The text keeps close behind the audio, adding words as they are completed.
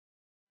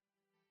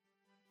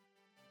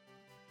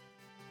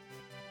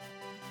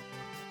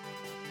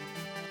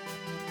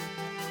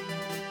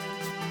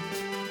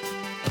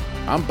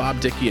I'm Bob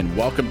Dickey, and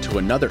welcome to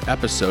another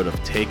episode of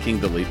Taking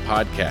the Leap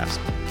podcast.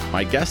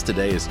 My guest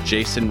today is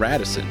Jason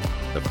Radisson,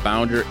 the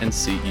founder and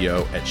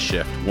CEO at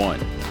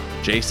ShiftOne.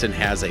 Jason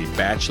has a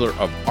Bachelor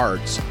of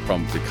Arts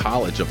from the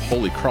College of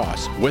Holy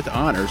Cross with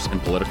honors in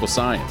political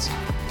science.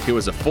 He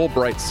was a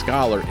Fulbright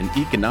Scholar in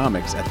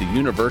economics at the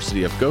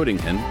University of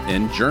Göttingen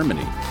in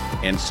Germany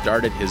and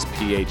started his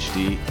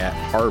PhD at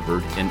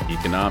Harvard in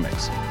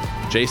economics.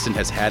 Jason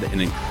has had an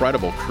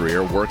incredible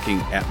career working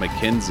at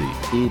McKinsey,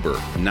 Uber,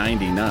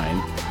 99,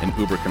 an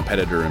Uber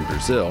competitor in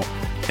Brazil,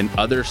 and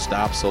other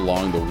stops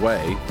along the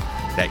way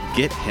that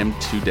get him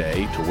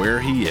today to where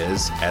he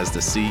is as the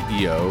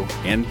CEO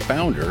and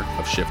founder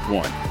of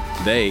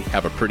ShiftOne. They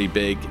have a pretty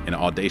big and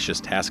audacious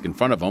task in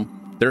front of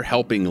them. They're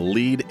helping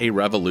lead a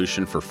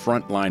revolution for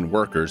frontline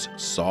workers,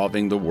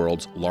 solving the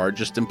world's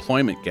largest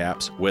employment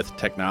gaps with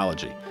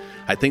technology.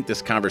 I think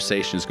this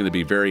conversation is going to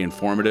be very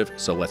informative,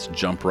 so let's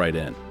jump right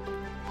in.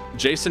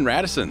 Jason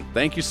Radisson,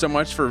 thank you so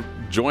much for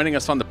joining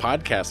us on the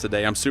podcast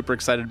today. I'm super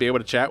excited to be able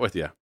to chat with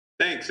you.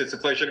 Thanks. It's a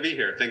pleasure to be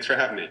here. Thanks for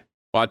having me.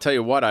 Well, I'll tell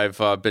you what,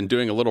 I've been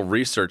doing a little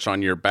research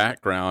on your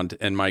background,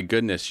 and my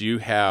goodness, you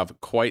have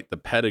quite the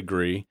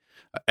pedigree,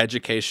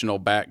 educational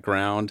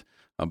background,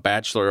 a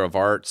Bachelor of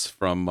Arts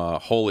from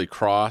Holy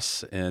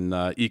Cross in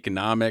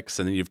economics,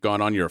 and then you've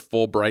gone on, you're a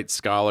Fulbright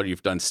Scholar,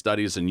 you've done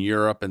studies in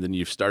Europe, and then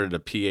you've started a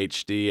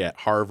PhD at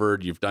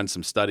Harvard, you've done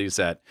some studies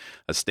at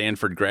a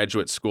Stanford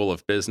Graduate School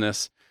of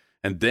Business.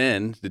 And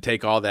then to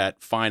take all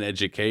that fine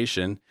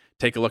education,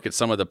 take a look at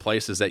some of the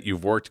places that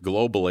you've worked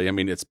globally. I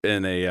mean, it's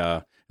been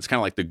it's kind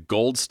of like the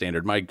gold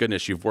standard. My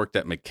goodness, you've worked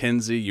at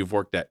McKinsey, you've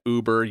worked at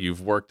Uber,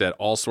 you've worked at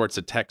all sorts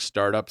of tech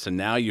startups, and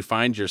now you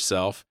find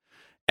yourself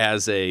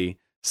as a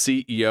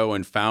CEO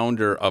and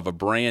founder of a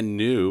brand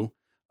new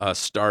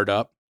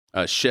startup,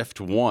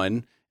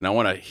 ShiftOne. And I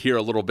want to hear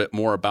a little bit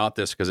more about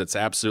this because it's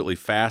absolutely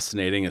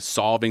fascinating. It's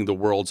solving the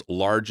world's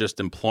largest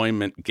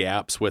employment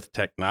gaps with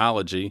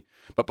technology.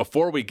 But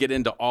before we get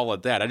into all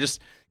of that,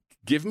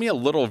 give me a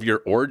little of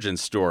your origin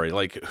story.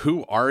 Like,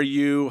 who are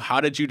you?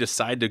 How did you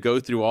decide to go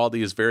through all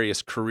these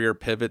various career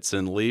pivots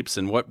and leaps?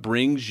 And what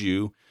brings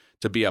you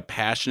to be a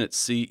passionate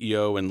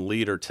CEO and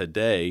leader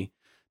today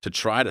to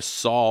try to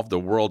solve the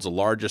world's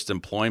largest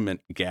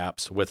employment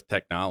gaps with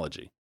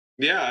technology?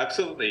 Yeah,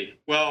 absolutely.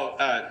 Well,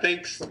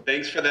 thanks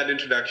for that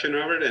introduction,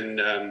 Robert.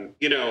 And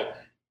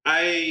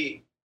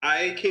I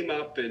came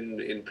up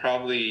in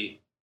probably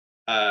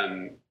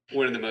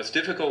one of the most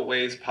difficult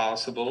ways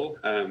possible.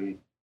 A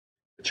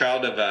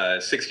child of a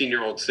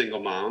 16-year-old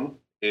single mom,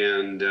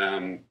 and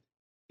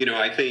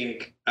I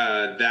think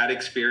that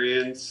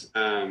experience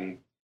it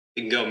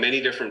can go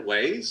many different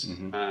ways.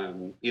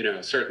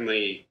 Mm-hmm.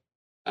 Certainly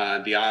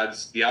the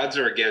odds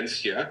are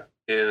against you,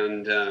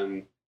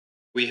 and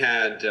we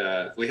had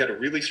a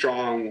really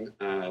strong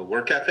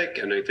work ethic,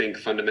 and I think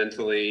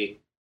fundamentally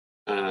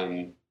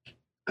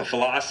a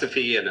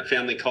philosophy and a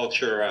family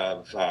culture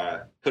of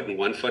putting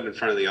one foot in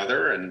front of the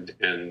other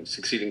and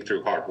succeeding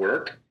through hard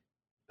work.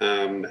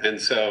 And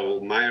so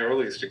my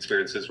earliest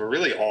experiences were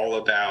really all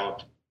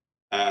about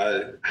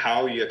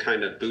how you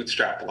kind of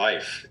bootstrap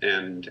life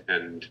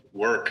and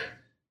work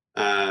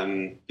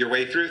your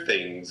way through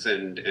things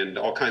and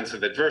all kinds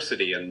of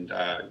adversity. And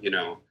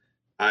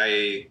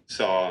I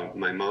saw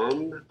my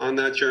mom on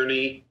that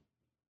journey,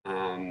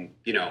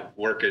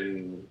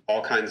 working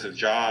all kinds of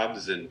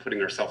jobs and putting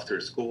herself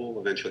through school,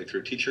 eventually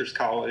through teachers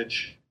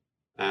college.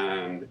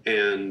 And,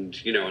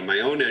 in my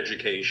own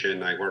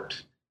education, I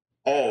worked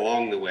all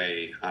along the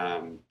way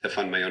to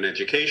fund my own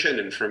education.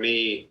 And for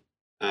me,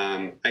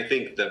 I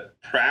think the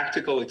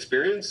practical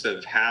experience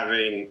of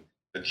having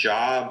a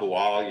job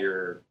while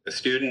you're a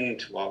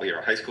student, while you're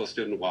a high school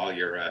student, while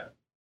you're a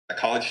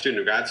college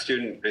student or grad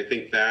student, I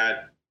think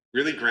that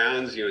really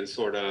grounds you in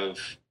sort of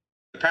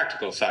the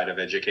practical side of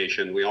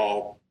education. We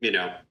all,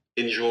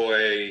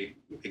 enjoy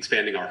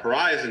expanding our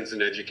horizons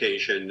in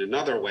education in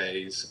other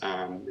ways,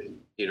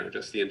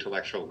 just the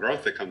intellectual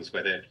growth that comes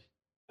with it.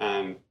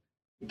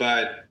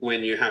 But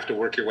when you have to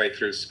work your way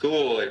through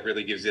school, it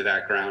really gives you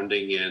that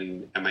grounding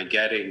in, am I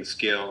getting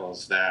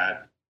skills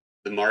that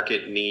the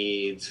market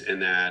needs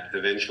and that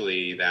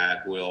eventually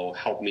that will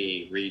help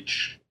me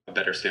reach a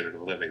better standard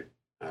of living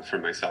for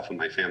myself and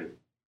my family.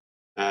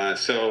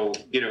 So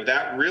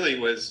that really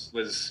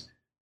was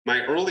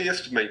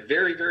my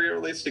very, very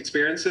earliest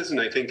experiences.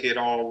 And I think it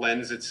all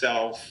lends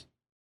itself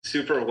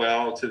super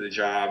well to the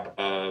job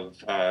of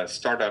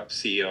startup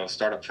CEO,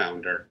 startup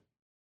founder.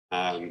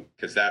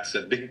 Because that's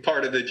a big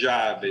part of the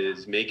job,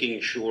 is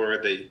making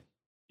sure that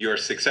you're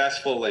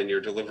successful and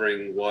you're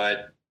delivering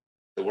what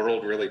the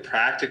world really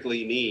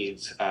practically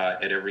needs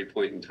at every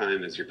point in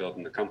time as you're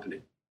building the company.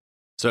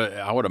 So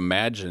I would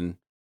imagine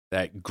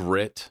that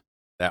grit,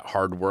 that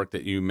hard work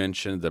that you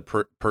mentioned, the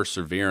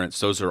perseverance,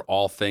 those are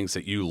all things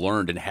that you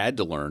learned and had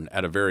to learn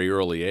at a very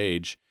early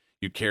age.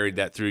 You carried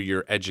that through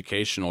your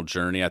educational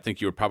journey. I think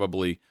you were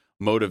probably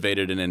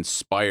motivated and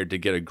inspired to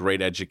get a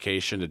great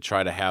education to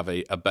try to have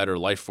a better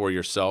life for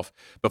yourself.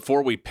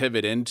 Before we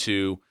pivot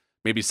into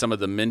maybe some of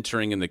the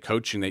mentoring and the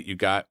coaching that you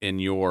got in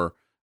your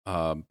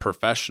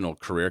professional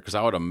career? Because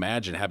I would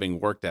imagine, having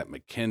worked at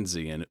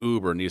McKinsey and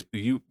Uber, and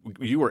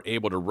you were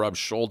able to rub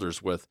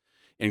shoulders with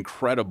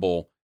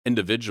incredible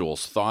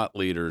individuals, thought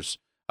leaders.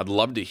 I'd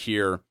love to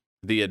hear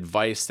the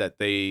advice that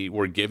they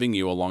were giving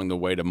you along the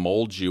way to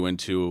mold you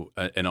into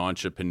an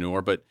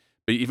entrepreneur. But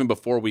even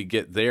before we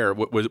get there,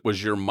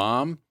 was your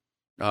mom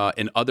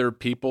and other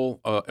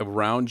people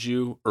around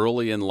you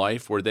early in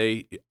life, were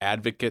they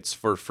advocates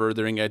for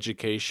furthering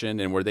education,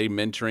 and were they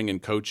mentoring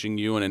and coaching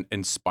you and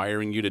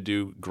inspiring you to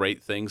do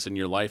great things in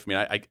your life? I mean,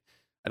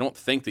 I don't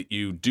think that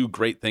you do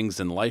great things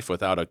in life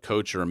without a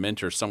coach or a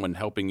mentor, someone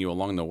helping you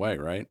along the way,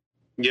 right?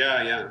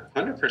 Yeah, yeah,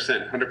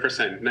 100%,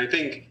 100%. And I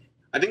think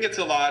it's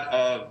a lot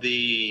of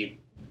the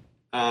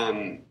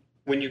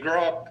when you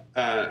grow up.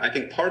 I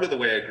think part of the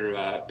way I grew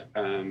up,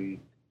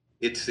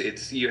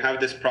 it's you have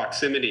this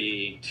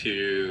proximity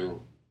to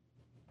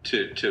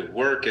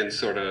work, and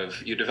sort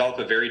of you develop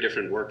a very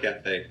different work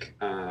ethic,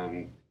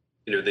 than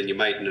you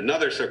might in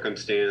another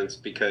circumstance,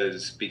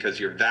 because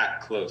you're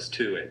that close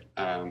to it.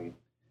 And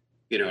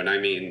I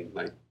mean,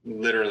 like,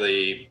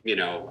 literally,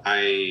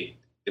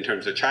 in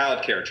terms of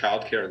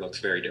childcare looks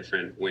very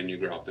different when you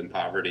grow up in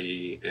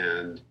poverty,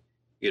 and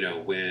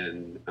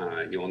when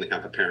you only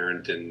have a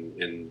parent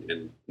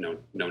and no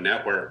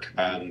network.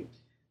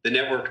 The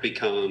network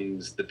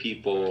becomes the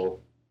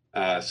people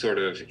sort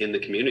of in the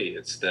community.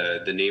 It's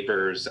the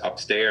neighbors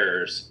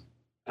upstairs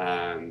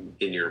in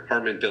your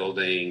apartment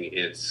building.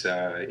 It's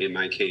in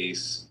my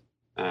case,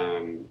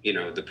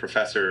 the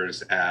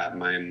professors at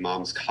my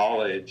mom's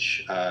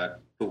college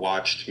who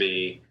watched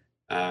me.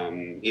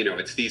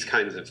 It's these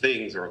kinds of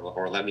things,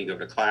 or let me go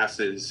to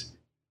classes.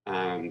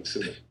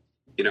 So,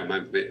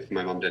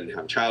 my mom didn't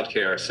have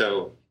childcare.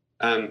 So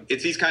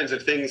it's these kinds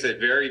of things that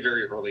very,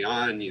 very early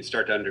on, you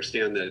start to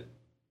understand that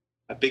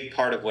a big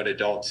part of what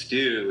adults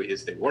do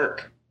is they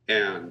work,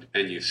 and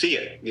you see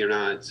it. You're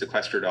not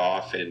sequestered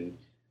off in,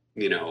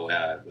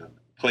 a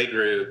play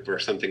group or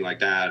something like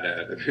that.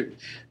 A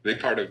big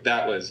part of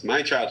that was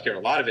my childcare. A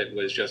lot of it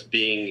was just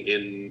being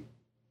in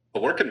a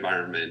work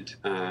environment,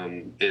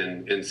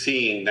 and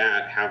seeing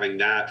that, having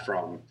that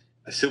from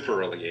a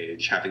super early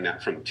age, having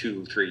that from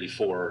 2, 3,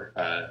 4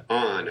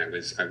 on. I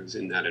was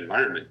in that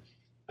environment,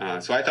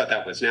 so I thought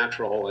that was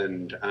natural.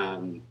 And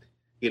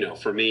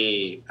for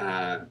me,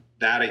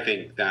 that I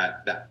think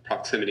that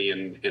proximity,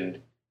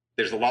 and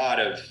there's a lot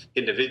of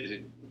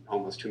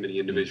almost too many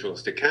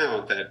individuals to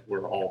count, that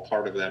were all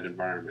part of that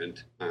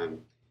environment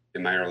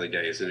in my early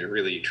days, and it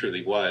really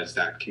truly was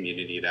that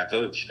community, that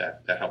village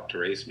that helped to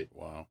raise me.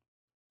 Wow.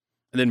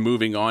 And then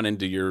moving on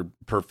into your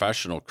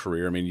professional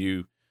career, I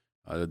mean,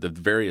 the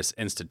various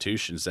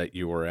institutions that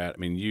you were at, I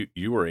mean,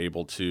 you were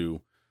able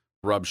to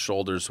rub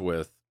shoulders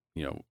with,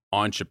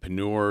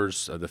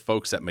 entrepreneurs, the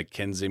folks at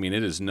McKinsey. I mean,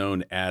 it is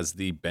known as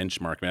the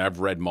benchmark. I mean, I've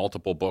read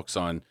multiple books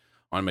on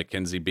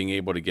McKinsey, being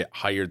able to get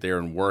hired there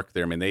and work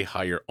there. I mean, they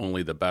hire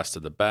only the best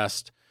of the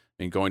best.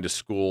 I mean, going to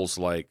schools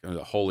like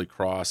Holy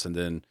Cross, and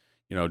then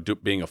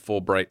being a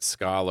Fulbright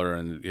scholar,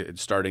 and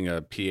starting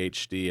a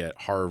PhD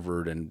at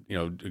Harvard, and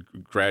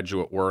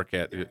graduate work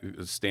at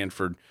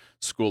Stanford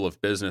School of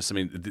Business. I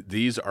mean,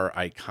 these are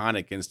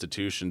iconic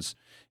institutions.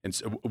 And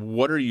so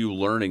what are you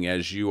learning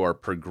as you are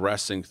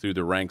progressing through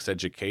the ranks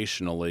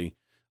educationally,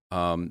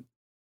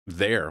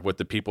 there with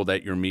the people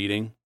that you're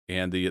meeting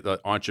and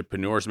the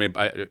entrepreneurs? I mean,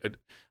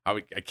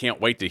 I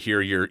can't wait to hear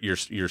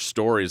your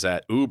stories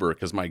at Uber,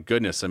 because my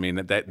goodness, I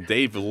mean, that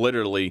they've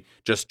literally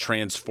just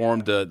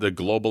transformed the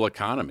global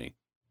economy.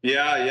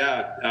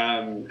 Yeah,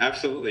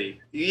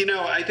 absolutely.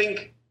 I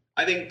think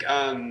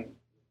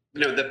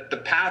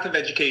the path of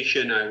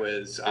education, I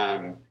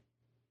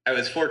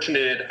was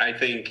fortunate. I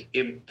think,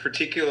 in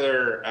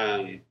particular,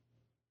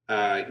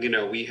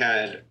 we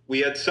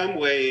had some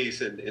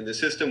ways, and the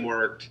system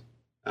worked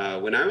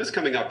when I was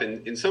coming up.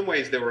 In some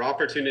ways, there were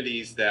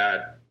opportunities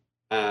that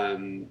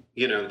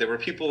there were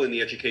people in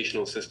the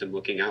educational system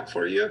looking out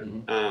for you.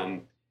 Mm-hmm.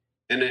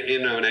 And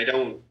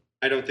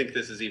I don't think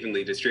this is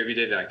evenly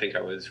distributed. I think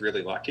I was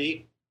really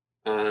lucky.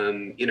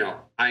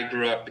 I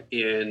grew up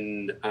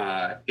in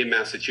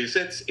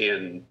Massachusetts,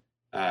 in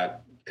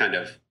kind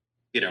of,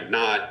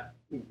 not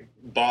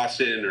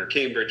Boston or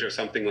Cambridge or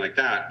something like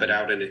that, but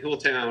out in a hill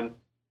town.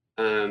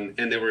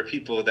 And there were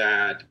people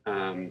that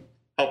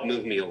helped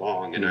move me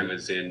along. And I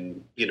was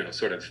in,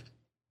 sort of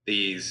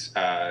these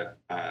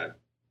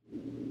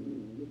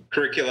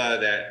curricula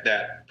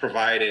that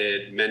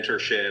provided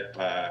mentorship.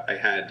 I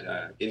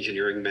had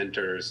engineering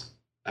mentors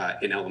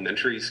in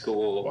elementary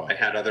school. Wow. I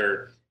had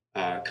other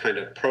kind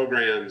of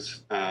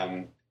programs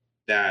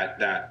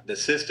that the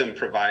system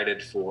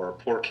provided for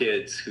poor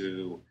kids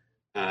who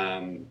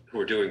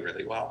were doing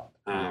really well,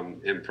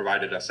 and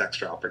provided us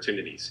extra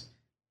opportunities.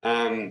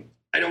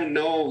 I don't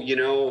know,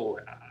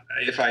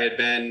 if I had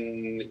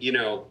been,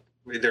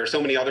 there are so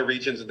many other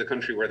regions of the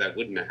country where that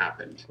wouldn't have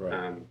happened.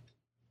 Right.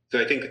 So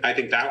I think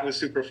that was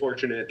super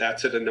fortunate. That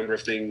set a number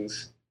of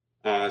things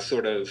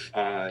sort of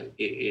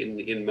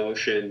in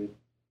motion.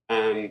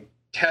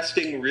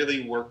 Testing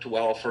really worked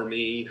well for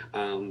me.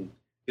 A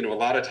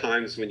lot of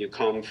times when you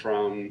come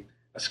from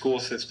a school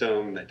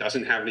system that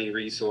doesn't have any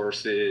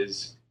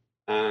resources,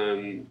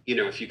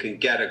 if you can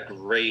get a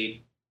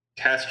great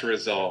test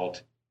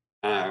result,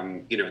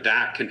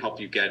 that can help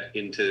you get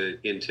into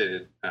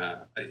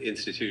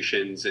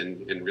institutions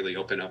and really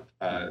open up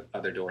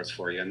other doors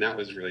for you. And that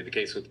was really the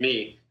case with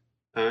me.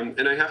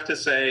 And I have to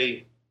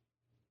say,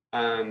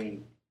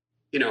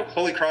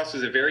 Holy Cross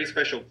is a very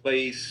special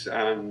place.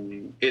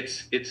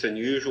 It's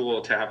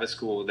unusual to have a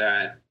school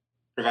that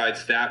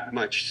provides that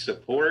much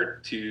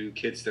support to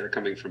kids that are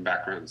coming from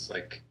backgrounds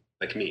like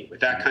me, with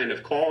that kind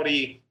of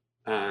quality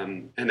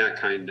and that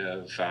kind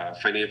of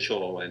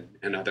financial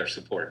and other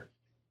support.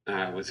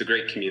 It was a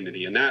great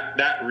community, and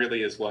that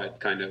really is what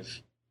kind of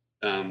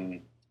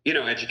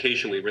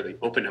educationally really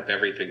opened up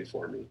everything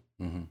for me.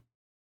 Mm-hmm.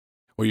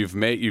 Well,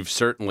 you've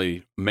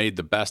certainly made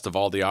the best of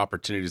all the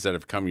opportunities that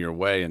have come your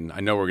way, and I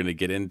know we're going to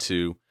get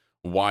into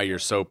why you're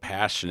so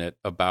passionate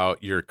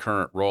about your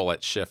current role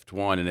at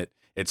ShiftOne, and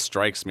it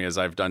strikes me as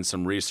I've done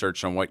some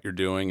research on what you're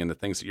doing and the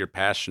things that you're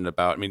passionate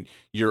about. I mean,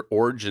 your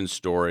origin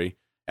story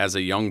as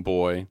a young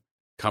boy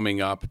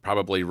coming up,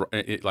 probably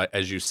like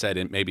as you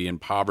said, maybe in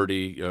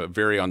poverty,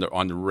 very on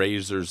the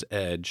razor's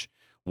edge,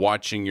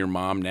 watching your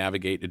mom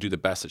navigate to do the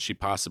best that she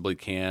possibly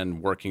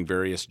can, working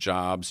various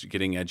jobs,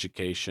 getting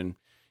education.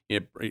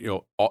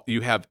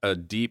 You have a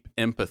deep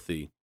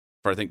empathy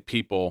for, I think,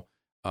 people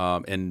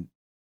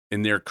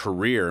in their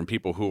career and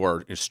people who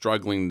are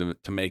struggling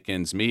to make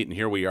ends meet. And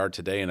here we are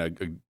today in a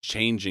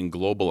changing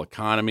global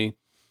economy.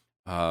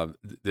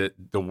 The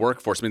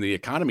workforce, I mean, the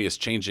economy is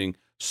changing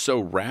so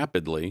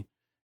rapidly,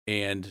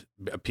 and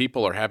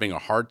people are having a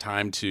hard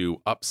time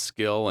to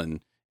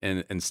upskill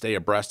and stay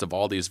abreast of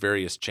all these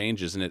various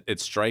changes. And it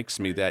strikes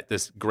me that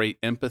this great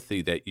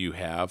empathy that you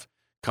have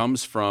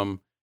comes from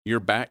your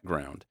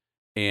background,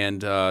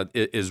 and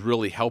it is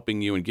really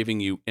helping you and giving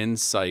you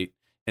insight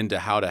into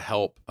how to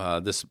help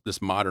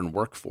this modern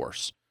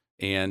workforce,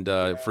 and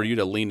for you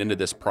to lean into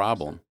this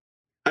problem.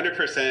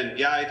 100%.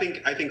 Yeah, I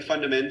think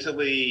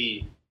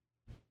fundamentally,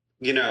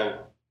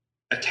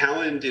 a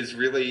talent is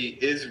really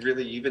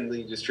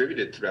evenly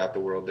distributed throughout the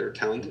world. There are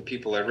talented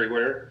people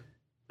everywhere,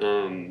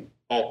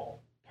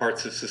 all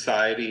parts of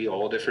society,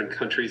 all different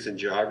countries and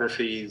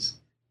geographies,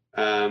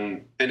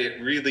 and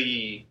it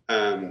really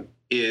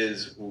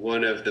is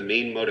one of the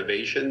main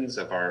motivations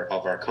of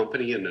our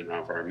company and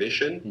of our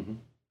mission.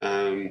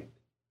 Mm-hmm.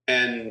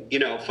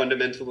 And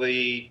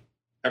fundamentally,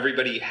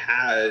 everybody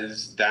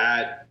has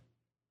that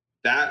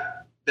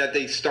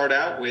they start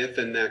out with,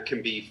 and that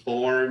can be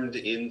formed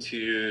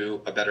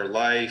into a better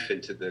life,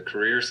 into the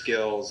career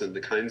skills and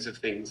the kinds of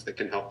things that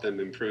can help them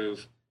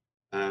improve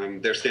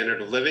their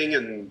standard of living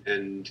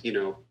and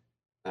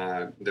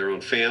their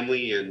own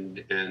family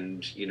and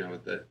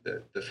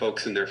the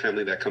folks in their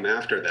family that come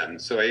after them.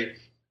 So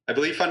I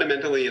believe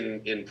fundamentally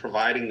in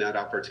providing that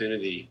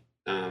opportunity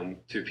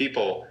to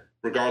people,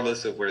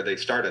 regardless of where they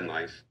start in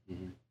life.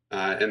 Mm-hmm.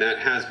 And that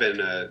has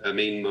been a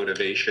main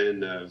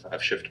motivation of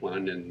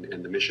ShiftOne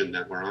and the mission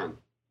that we're on.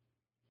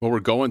 Well, we're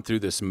going through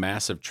this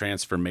massive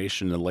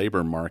transformation in the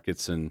labor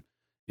markets, and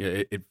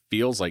it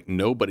feels like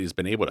nobody's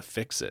been able to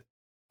fix it.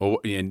 Well,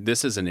 and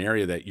this is an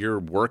area that you're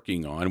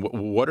working on.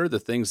 What are the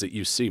things that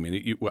you see? I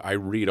mean, I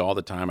read all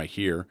the time, I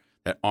hear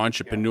that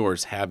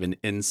entrepreneurs have an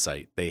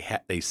insight.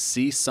 They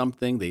see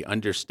something, they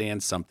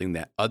understand something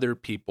that other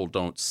people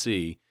don't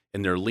see,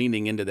 and they're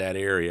leaning into that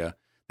area.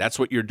 That's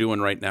what you're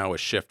doing right now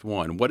with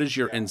ShiftOne. What is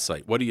your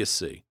insight? What do you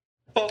see?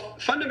 Well,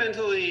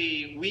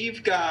 fundamentally,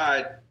 we've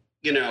got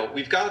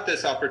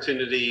this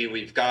opportunity.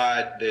 We've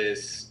got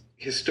this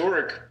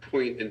historic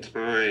point in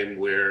time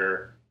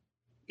where,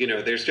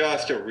 there's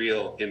just a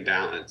real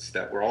imbalance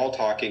that we're all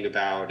talking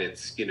about.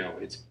 It's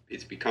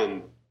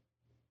become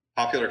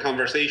popular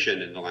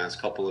conversation in the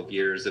last couple of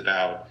years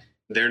about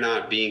there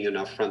not being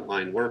enough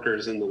frontline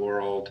workers in the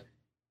world,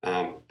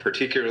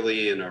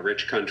 particularly in a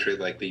rich country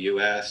like the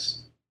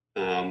U.S.,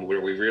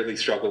 where we really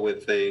struggle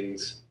with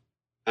things.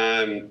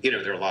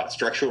 There are a lot of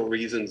structural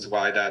reasons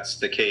why that's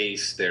the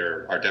case.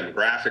 There are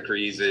demographic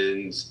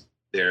reasons.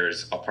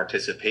 There's a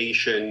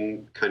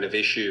participation kind of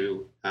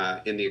issue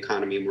in the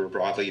economy more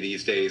broadly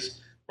these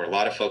days, where a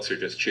lot of folks are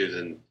just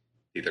choosing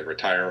either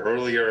retire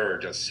earlier or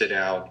just sit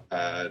out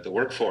the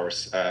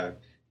workforce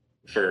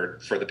for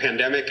the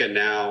pandemic. And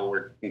now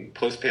we're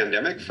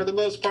post-pandemic for the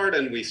most part,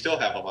 and we still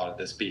have a lot of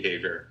this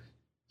behavior.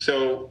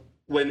 So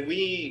when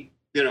we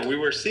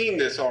were seeing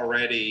this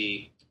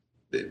already.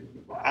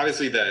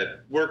 Obviously,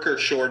 the worker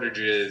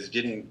shortages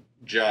didn't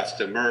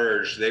just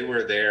emerge. They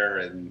were there,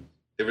 and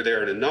they were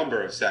there in a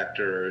number of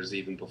sectors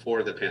even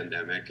before the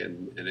pandemic,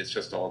 and it's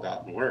just all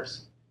gotten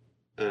worse.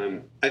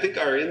 I think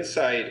our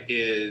insight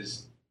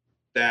is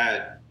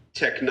that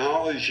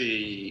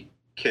technology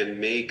can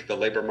make the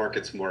labor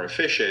markets more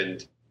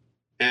efficient,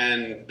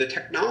 and the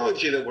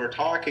technology that we're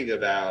talking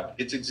about,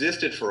 it's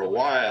existed for a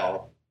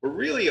while. We're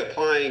really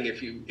applying,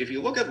 if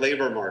you look at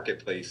labor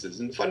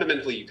marketplaces, and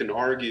fundamentally you can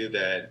argue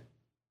that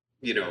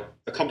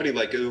a company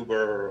like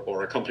Uber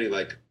or a company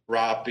like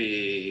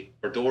Rappi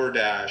or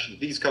DoorDash,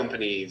 these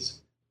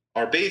companies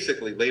are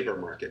basically labor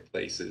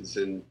marketplaces.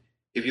 And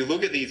if you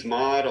look at these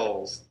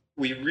models,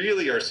 we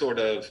really are sort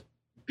of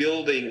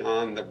building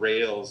on the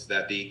rails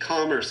that the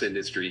commerce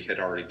industry had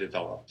already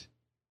developed.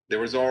 There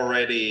was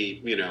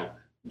already,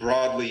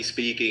 broadly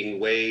speaking,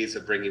 ways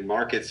of bringing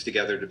markets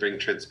together to bring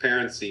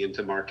transparency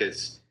into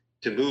markets,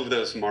 to move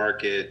those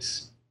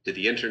markets to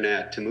the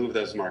internet, to move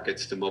those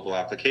markets to mobile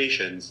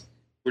applications.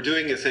 We're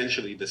doing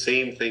essentially the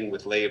same thing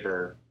with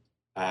labor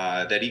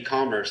that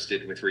e-commerce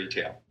did with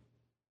retail.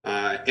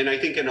 And I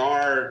think in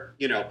our,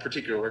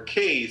 particular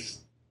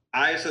case,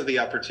 I saw the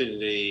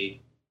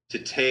opportunity to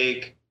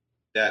take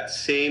that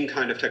same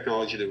kind of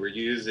technology that we're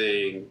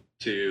using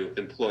to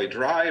employ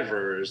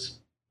drivers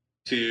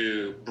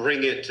to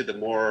bring it to the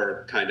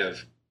more kind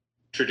of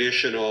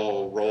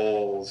traditional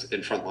roles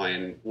in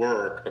frontline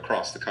work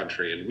across the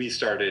country. And we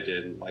started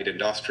in light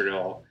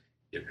industrial,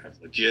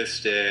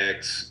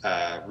 logistics,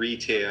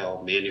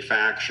 retail,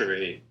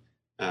 manufacturing,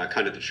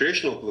 kind of the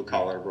traditional blue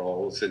collar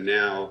roles. And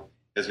now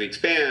as we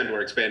expand,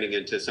 we're expanding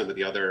into some of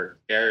the other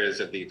areas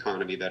of the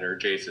economy that are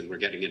adjacent. We're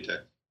getting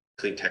into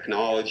clean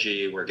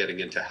technology, we're getting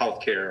into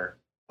healthcare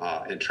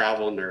and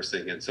travel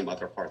nursing and some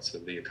other parts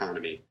of the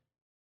economy.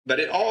 But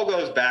it all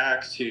goes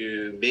back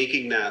to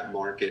making that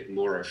market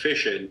more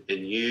efficient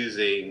and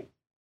using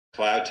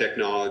cloud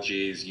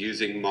technologies,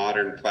 using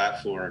modern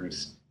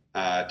platforms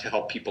to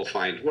help people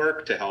find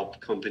work, to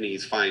help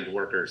companies find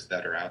workers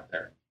that are out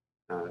there.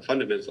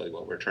 Fundamentally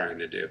what we're trying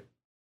to do.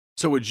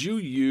 So would you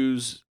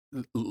use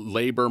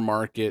labor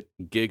market,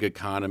 gig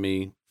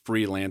economy,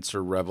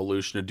 freelancer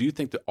revolution, or do you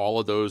think that all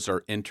of those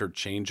are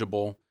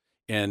interchangeable?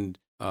 And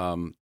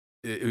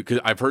because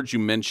I've heard you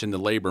mention the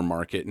labor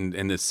market and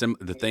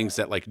the things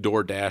that like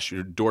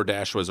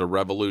DoorDash was a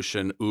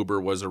revolution, Uber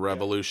was a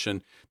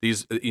revolution.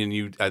 These,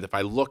 and if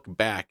I look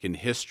back in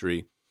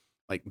history,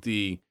 like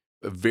the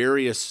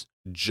various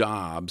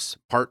jobs,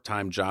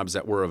 part-time jobs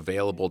that were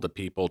available to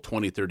people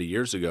 20, 30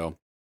 years ago,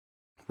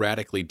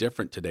 radically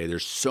different today.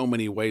 There's so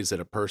many ways that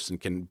a person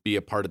can be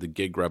a part of the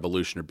gig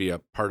revolution or be a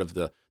part of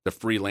the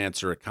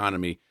freelancer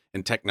economy,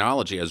 and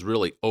technology has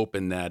really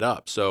opened that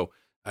up. So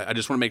I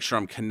just want to make sure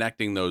I'm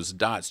connecting those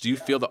dots. Do you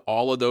feel that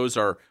all of those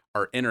are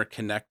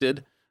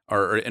interconnected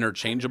or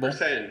interchangeable?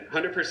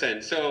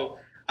 100%. So,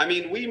 I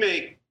mean, we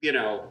make,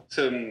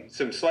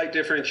 some slight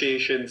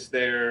differentiations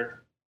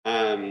there.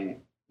 I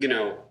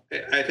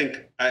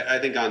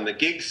think on the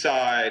gig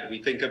side,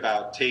 we think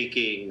about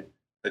taking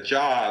a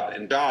job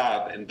and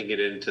putting it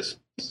into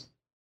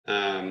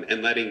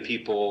and letting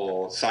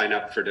people sign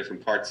up for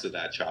different parts of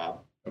that job.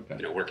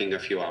 Okay. Working a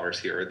few hours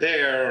here or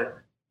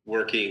there,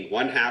 working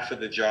one half of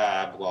the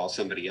job while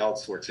somebody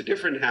else works a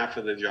different half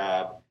of the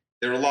job.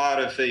 There are a lot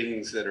of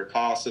things that are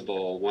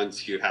possible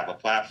once you have a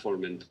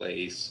platform in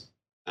place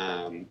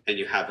and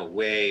you have a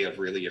way of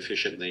really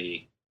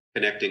efficiently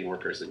connecting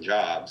workers and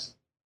jobs.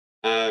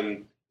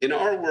 In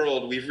our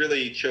world, we've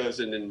really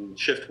chosen in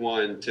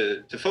ShiftOne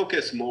to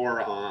focus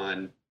more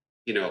on,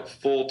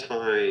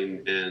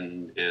 full-time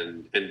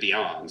and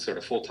beyond, sort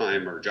of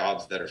full-time or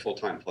jobs that are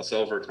full-time plus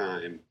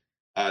overtime,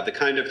 the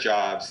kind of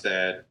jobs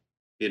that,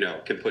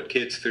 can put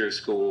kids through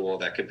school,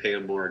 that can pay a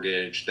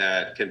mortgage,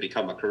 that can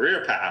become a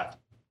career path.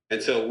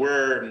 And so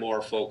we're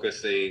more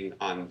focusing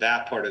on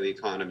that part of the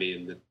economy,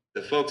 and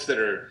the folks that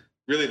are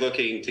really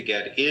looking to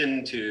get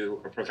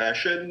into a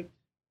profession,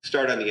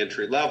 start on the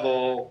entry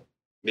level.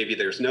 Maybe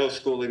there's no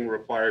schooling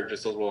required,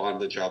 just a little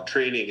on-the-job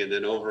training, and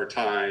then over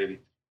time,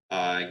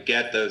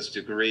 get those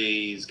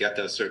degrees, get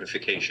those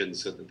certifications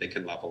so that they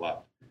can level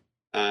up.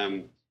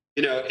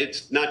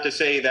 It's not to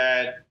say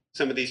that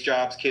some of these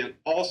jobs can't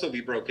also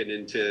be broken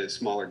into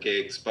smaller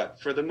gigs, but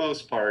for the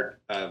most part,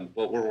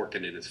 what we're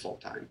working in is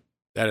full-time.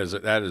 That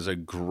is a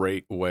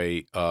great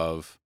way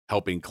of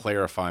helping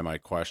clarify my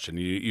question.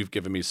 You've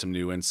given me some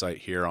new insight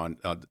here on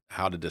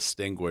how to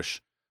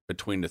distinguish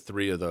between the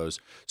three of those.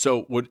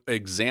 So would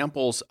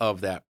examples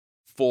of that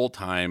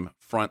full-time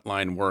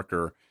frontline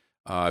worker,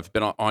 I've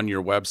been on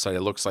your website,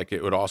 it looks like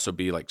it would also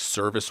be like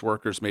service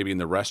workers, maybe in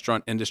the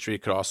restaurant industry.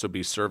 It could also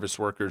be service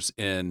workers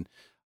in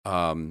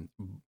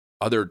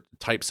other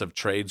types of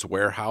trades,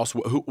 warehouse.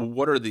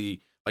 What are the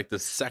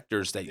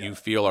sectors that you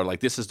feel are like,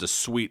 this is the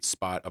sweet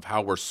spot of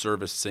how we're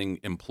servicing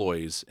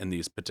employees in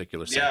these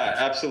particular sectors? Yeah,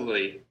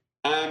 absolutely.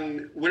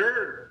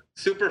 We're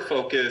super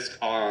focused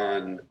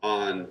on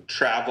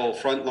travel,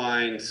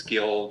 frontline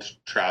skilled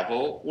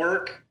travel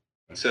work.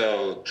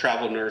 So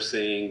travel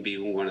nursing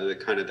being one of the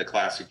kind of the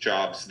classic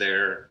jobs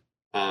there.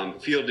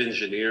 Field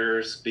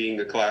engineers being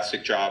a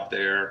classic job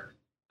there.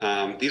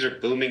 These are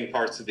booming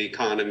parts of the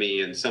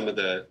economy and some of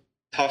the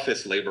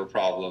toughest labor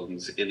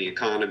problems in the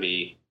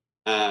economy.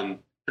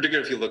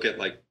 Particularly if you look at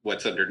like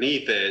what's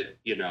underneath it,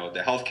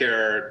 the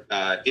healthcare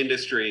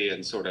industry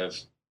and sort of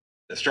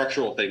the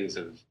structural things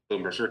of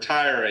boomers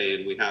retiring.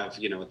 And we have,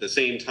 at the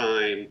same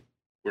time,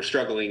 we're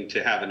struggling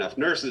to have enough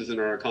nurses in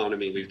our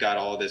economy. We've got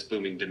all this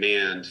booming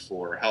demand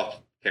for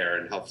healthcare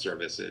and health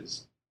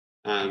services.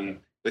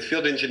 With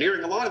field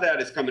engineering, a lot of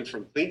that is coming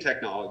from clean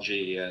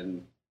technology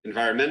and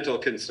environmental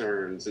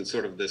concerns and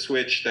sort of the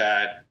switch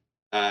that,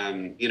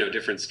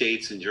 different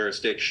states and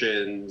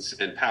jurisdictions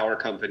and power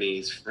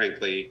companies,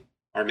 frankly,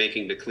 are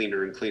making the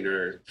cleaner and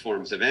cleaner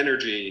forms of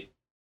energy.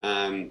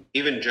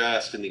 Even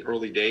just in the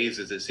early days,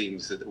 as it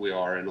seems that we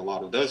are in a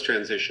lot of those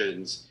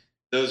transitions,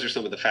 those are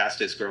some of the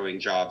fastest growing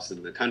jobs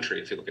in the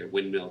country. If you look at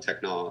windmill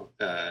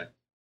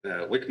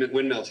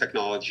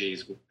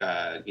technologies,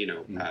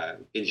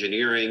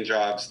 engineering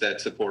jobs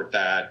that support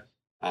that,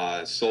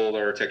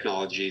 solar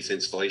technologies,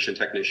 installation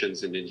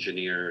technicians and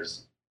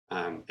engineers,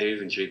 and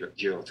even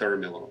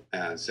geothermal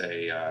as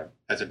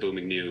a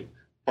booming new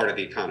part of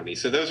the economy.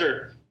 So those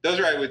are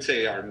I would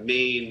say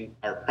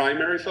our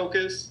primary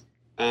focus.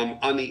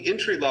 On the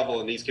entry level,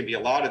 and these can be a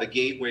lot of the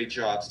gateway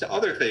jobs to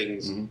other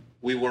things. Mm-hmm.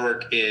 We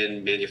work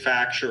in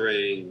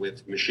manufacturing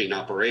with machine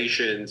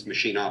operations,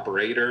 machine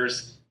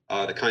operators,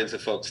 the kinds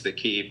of folks that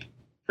keep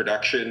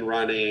production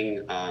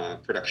running,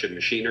 production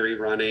machinery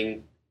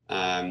running,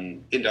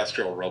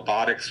 industrial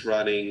robotics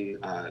running,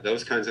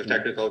 those kinds of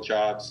technical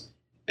jobs.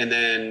 And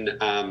then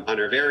on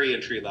our very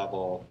entry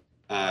level,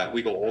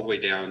 we go all the way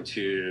down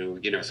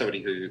to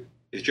somebody who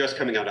is just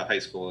coming out of high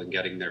school and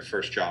getting their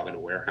first job in a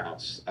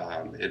warehouse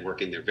and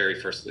working their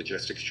very first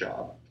logistics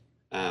job.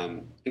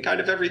 And kind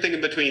of everything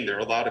in between. There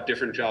are a lot of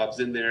different jobs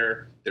in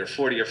there. There are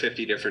 40 or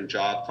 50 different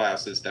job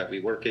classes that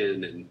we work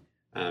in,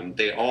 and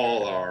they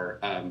all are,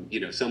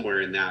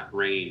 somewhere in that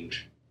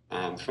range,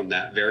 from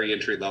that very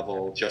entry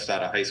level, just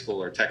out of high school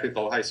or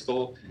technical high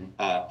school,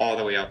 all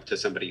the way up to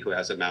somebody who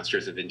has a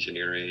master's of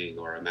engineering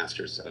or a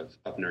master's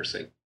of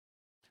nursing.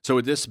 So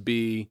would this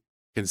be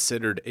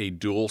considered a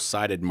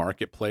dual-sided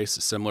marketplace,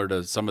 similar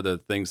to some of the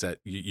things that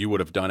you would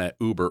have done at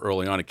Uber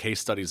early on? In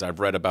case studies I've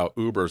read about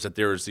Uber is that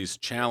there's these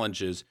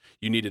challenges.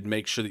 You needed to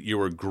make sure that you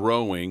were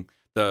growing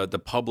the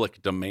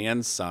public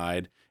demand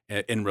side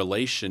in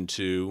relation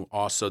to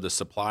also the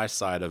supply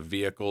side of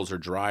vehicles or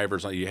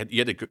drivers. You had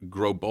to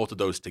grow both of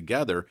those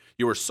together.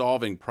 You were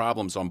solving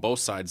problems on both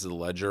sides of the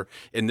ledger.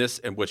 And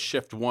with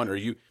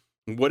ShiftOne,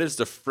 what is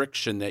the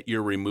friction that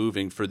you're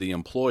removing for the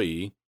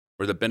employee,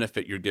 or the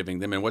benefit you're giving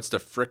them, and what's the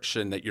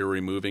friction that you're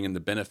removing and the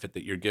benefit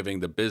that you're giving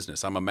the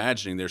business? I'm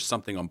imagining there's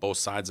something on both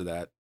sides of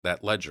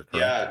that ledger,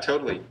 correct? Yeah,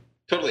 totally.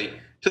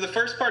 To the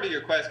first part of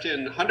your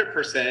question,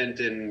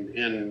 100%.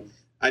 And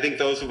I think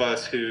those of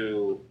us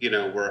who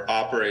were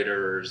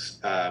operators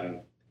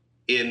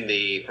in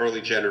the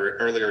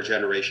earlier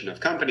generation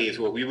of companies,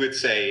 what we would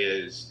say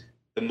is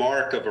the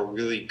mark of a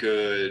really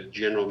good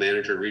general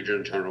manager,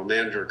 regional general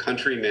manager,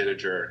 country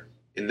manager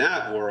in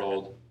that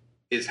world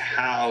is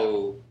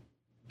how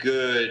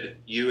good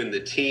you and the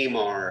team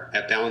are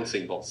at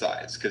balancing both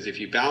sides. Because if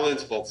you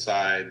balance both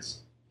sides,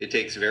 it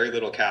takes very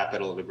little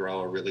capital to grow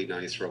a really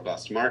nice,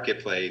 robust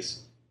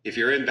marketplace. If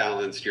you're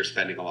imbalanced, you're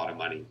spending a lot of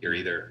money. You're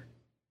either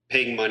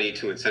paying money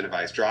to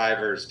incentivize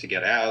drivers to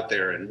get out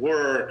there and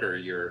work, or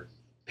you're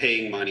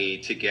paying money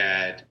to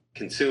get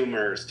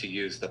consumers to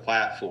use the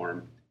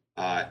platform.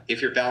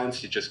 If you're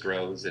balanced, it just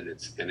grows, and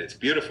it's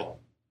beautiful.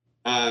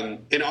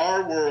 In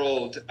our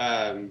world,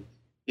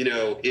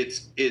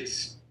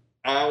 it's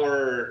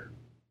our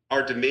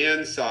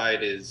demand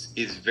side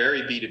is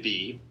very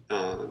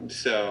B2B.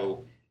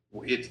 So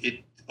it's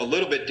a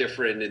little bit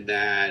different in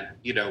that,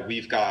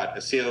 we've got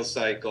a sales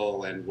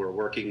cycle and we're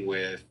working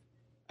with,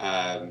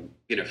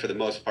 for the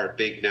most part,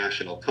 big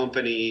national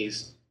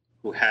companies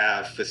who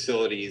have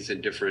facilities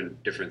in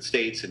different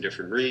states and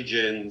different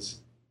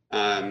regions.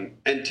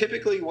 And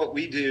typically what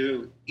we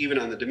do, even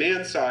on the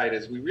demand side,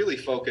 is we really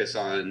focus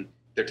on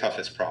their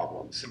toughest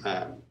problems.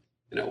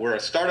 We're a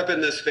startup in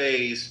this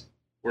space.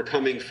 We're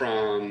coming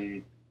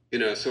from,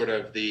 sort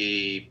of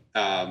the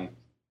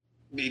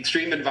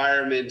extreme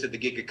environment of the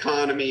gig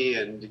economy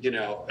and,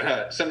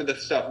 some of the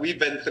stuff we've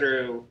been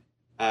through.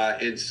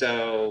 And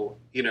so,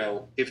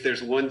 if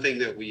there's one thing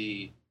that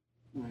we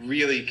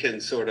really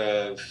can sort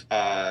of,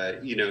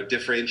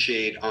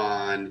 differentiate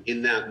on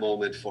in that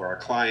moment for our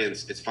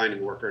clients, it's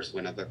finding workers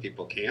when other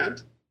people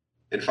can't,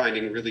 and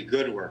finding really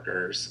good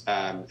workers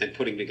and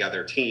putting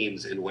together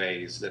teams in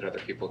ways that other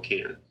people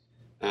can't.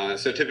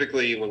 So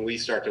typically when we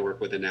start to work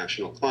with a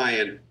national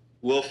client,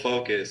 we'll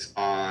focus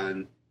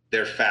on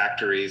their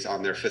factories,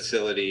 on their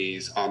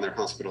facilities, on their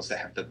hospitals that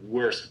have the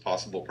worst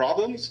possible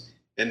problems,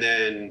 and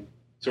then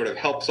sort of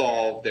help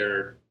solve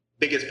their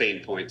biggest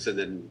pain points. And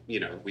then,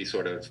 we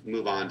sort of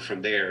move on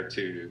from there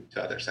to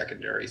other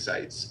secondary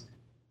sites.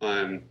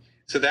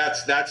 So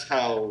that's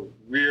how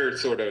we're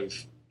sort of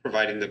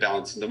providing the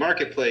balance in the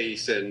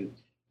marketplace. And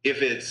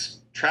if it's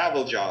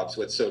travel jobs,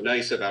 what's so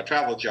nice about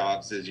travel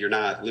jobs is you're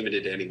not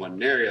limited to any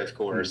one area, of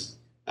course.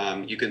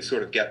 You can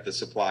sort of get the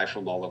supply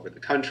from all over the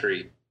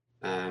country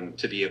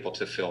to be able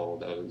to fill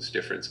those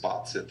different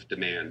spots of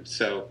demand.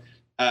 So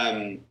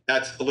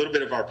that's a little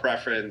bit of our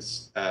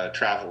preference.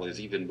 Travel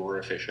is even more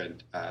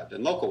efficient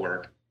than local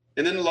work.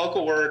 And then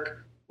local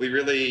work, we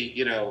really,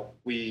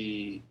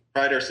 we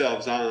pride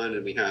ourselves on,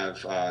 and we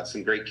have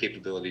some great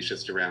capabilities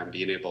just around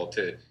being able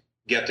to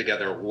get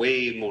together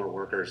way more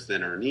workers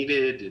than are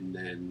needed. And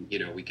then,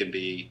 we can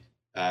be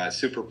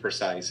super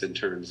precise in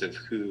terms of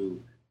who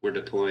we're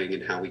deploying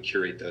and how we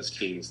curate those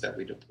teams that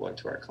we deploy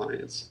to our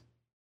clients.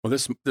 Well,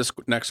 this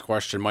next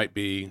question might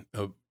be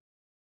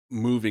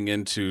moving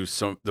into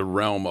the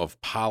realm of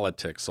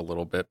politics a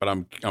little bit, but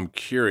I'm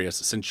curious,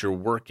 since you're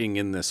working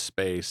in this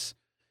space,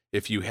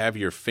 if you have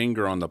your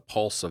finger on the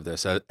pulse of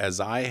this. As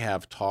I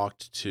have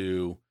talked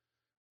to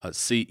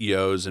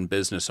CEOs and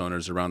business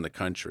owners around the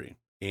country,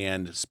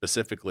 and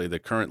specifically the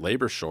current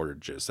labor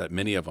shortages that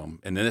many of them,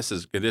 and this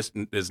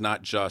is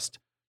not just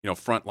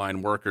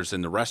frontline workers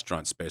in the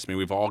restaurant space. I mean,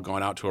 we've all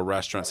gone out to a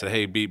restaurant and said,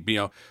 "Hey,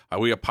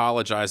 we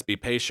apologize, be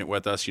patient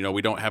with us.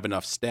 We don't have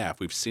enough staff."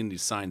 We've seen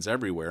these signs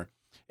everywhere,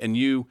 and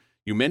you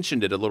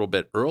mentioned it a little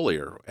bit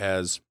earlier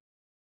as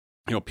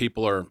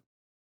people are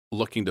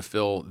looking to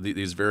fill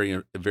these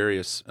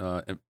various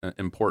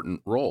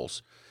important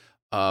roles.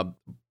 But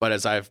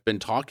as I've been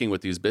talking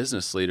with these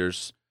business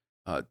leaders,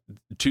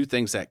 two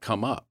things that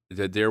come up,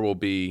 that there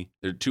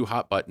are two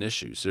hot button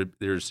issues.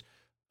 There's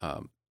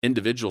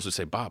individuals who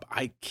say, "Bob,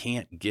 I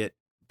can't get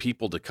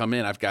people to come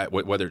in. I've got,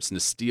 whether it's in the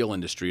steel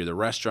industry or the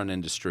restaurant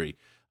industry,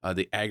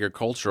 the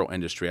agricultural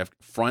industry, I have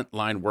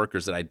frontline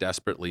workers that I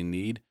desperately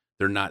need.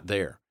 They're not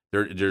there.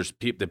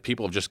 The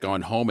people have just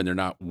gone home and they're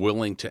not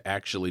willing to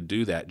actually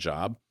do that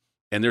job."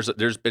 And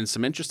there's been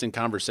some interesting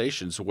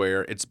conversations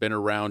where it's been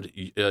around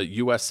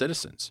U.S.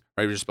 citizens,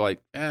 right? We're just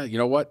like, you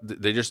know what?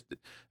 They just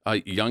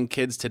young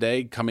kids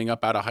today coming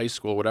up out of high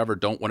school, whatever,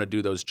 don't want to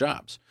do those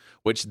jobs,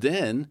 which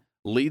then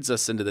leads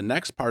us into the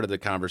next part of the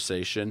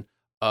conversation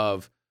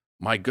of,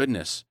 my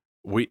goodness,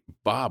 we've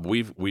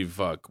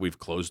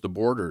closed the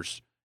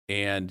borders,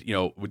 and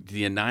the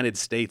United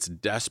States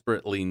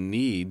desperately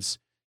needs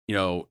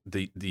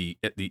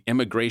the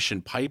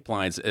immigration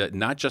pipelines,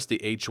 not just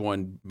the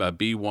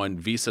H-1B1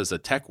 visas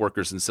of tech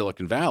workers in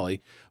Silicon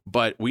Valley,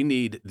 but we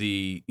need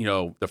the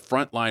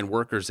frontline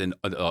workers in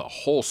a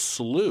whole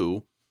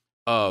slew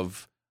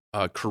of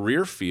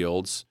career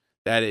fields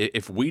that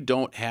if we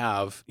don't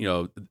have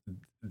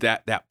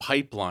that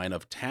pipeline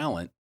of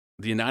talent,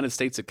 the United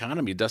States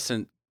economy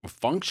doesn't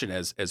function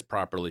as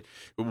properly.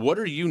 What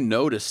are you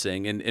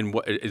noticing, and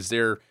what is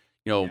there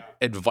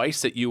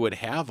advice that you would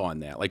have on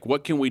that? Like,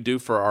 what can we do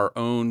for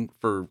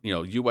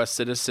U.S.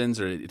 citizens,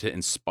 or to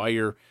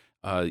inspire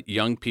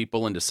young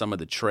people into some of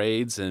the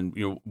trades?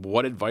 And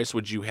what advice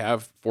would you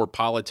have for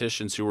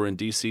politicians who are in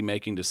D.C.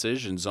 making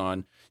decisions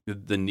on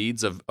the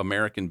needs of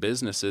American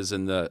businesses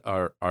and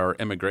our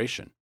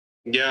immigration?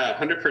 Yeah,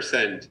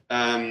 100%.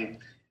 And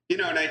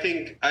I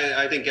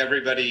think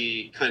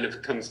everybody kind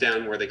of comes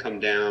down where they come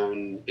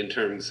down in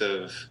terms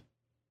of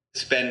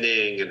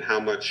spending and how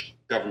much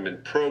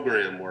government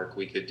program work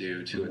we could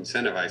do to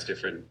incentivize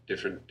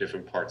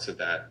different parts of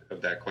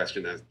that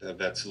question, of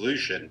that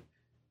solution.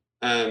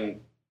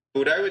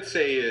 What I would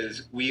say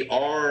is we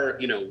are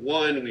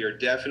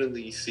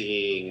definitely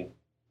seeing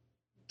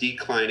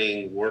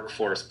declining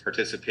workforce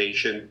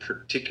participation,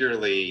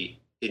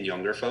 particularly in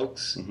younger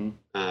folks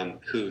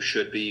who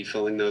should be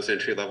filling those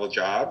entry-level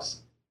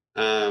jobs.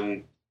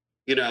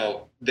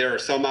 There are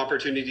some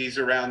opportunities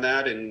around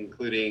that,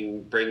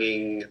 including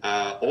bringing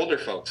older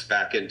folks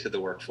back into the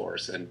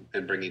workforce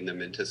and bringing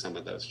them into some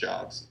of those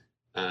jobs,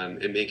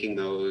 and making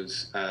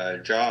those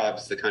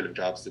jobs the kind of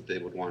jobs that they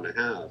would want to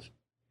have.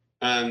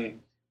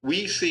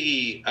 We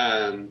see,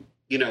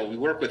 we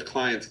work with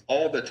clients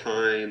all the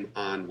time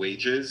on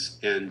wages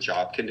and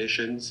job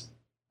conditions.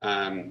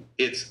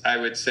 I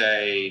would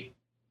say,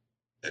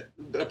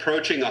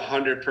 approaching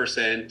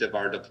 100% of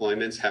our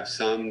deployments have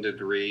some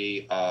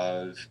degree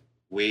of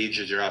wage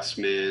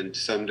adjustment,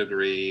 some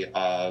degree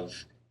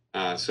of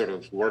sort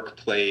of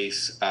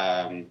workplace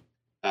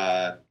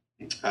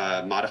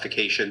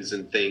modifications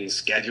and things,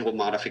 schedule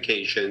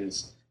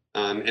modifications.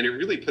 And it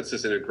really puts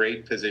us in a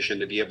great position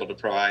to be able to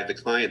provide the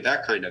client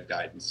that kind of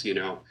guidance.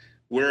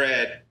 We're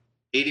at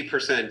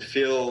 80%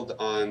 filled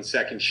on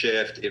second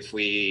shift. If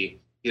we,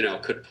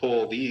 could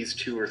pull these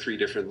 2 or 3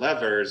 different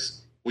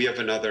levers, we have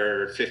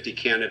another 50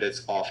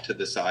 candidates off to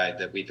the side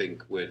that we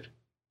think would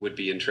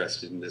be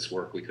interested in this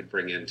work we could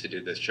bring in to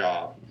do this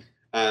job.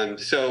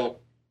 So,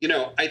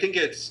 I think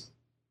it's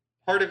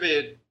part of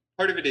it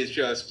is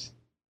just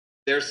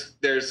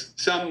there's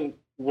some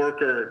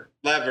worker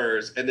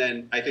levers, and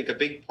then I think a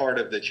big part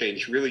of the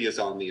change really is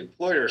on the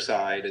employer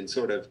side and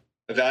sort of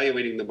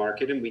evaluating the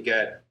market. And we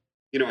get,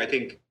 I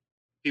think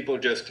people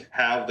just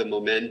have the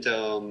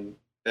momentum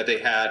that they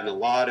had, and a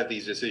lot of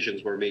these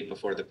decisions were made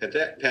before the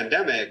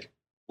pandemic,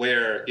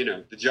 where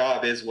the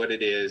job is what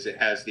it is, it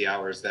has the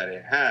hours that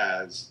it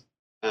has,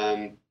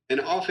 and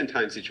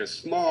oftentimes it's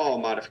just small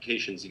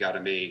modifications you got to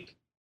make,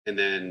 and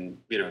then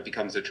it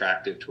becomes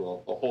attractive to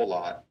a whole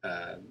lot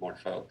more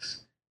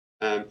folks.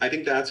 I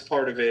think that's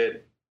part of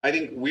it. I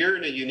think we're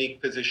in a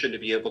unique position to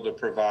be able to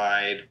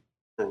provide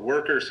for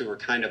workers who are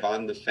kind of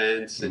on the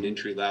fence and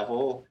entry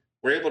level.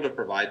 We're able to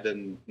provide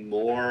them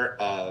more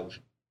of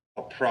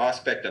a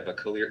prospect of a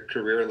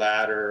career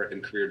ladder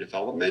and career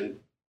development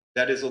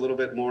that is a little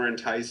bit more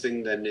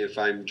enticing than if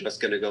I'm just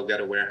going to go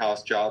get a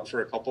warehouse job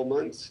for a couple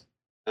months.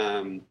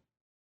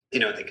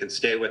 They can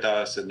stay with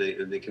us and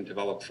they can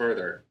develop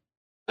further.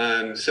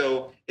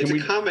 So it's a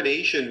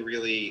combination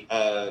really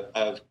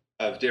of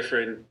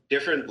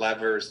different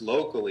levers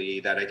locally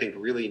that I think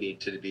really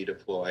need to be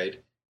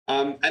deployed.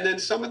 And then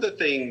some of the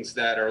things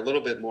that are a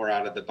little bit more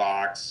out of the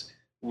box,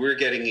 we're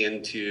getting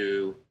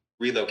into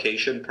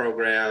relocation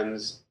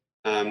programs.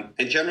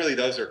 And generally,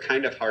 those are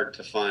kind of hard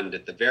to fund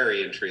at the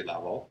very entry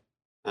level.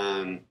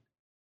 Um,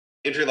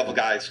 Entry level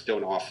guys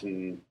don't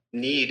often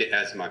need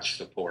as much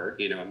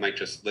support. It might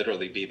just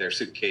literally be their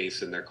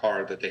suitcase and their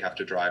car that they have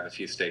to drive a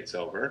few states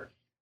over.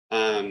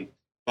 Um,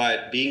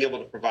 but being able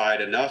to provide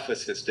enough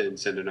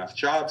assistance and enough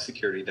job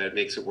security that it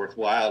makes it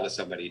worthwhile to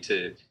somebody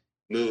to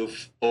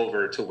move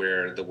over to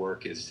where the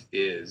work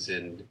is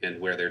and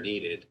where they're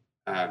needed.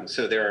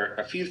 So there are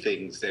a few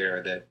things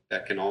there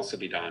that can also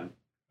be done.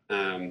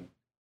 Um,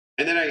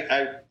 and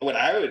then what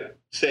I would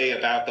say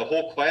about the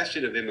whole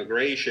question of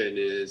immigration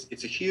is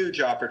it's a huge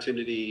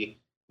opportunity.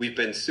 We've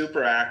been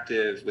super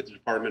active with the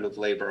Department of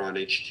Labor on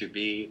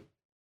H-2B.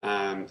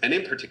 And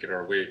in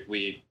particular,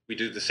 we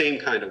do the same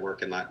kind of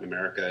work in Latin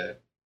America,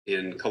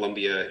 in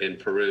Colombia, in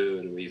Peru,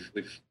 and we've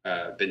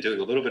been doing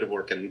a little bit of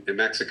work in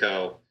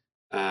Mexico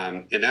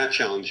in that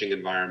challenging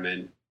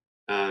environment.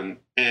 And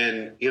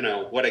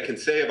what I can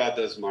say about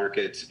those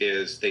markets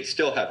is they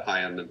still have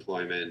high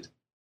unemployment.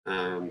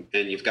 And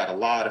you've got a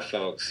lot of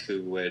folks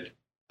who would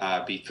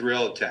be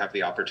thrilled to have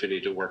the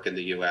opportunity to work in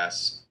the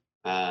U.S.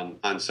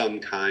 On some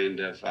kind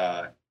of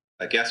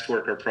a guest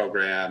worker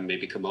program,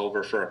 maybe come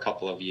over for a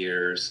couple of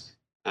years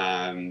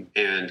and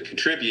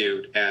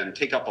contribute and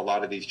take up a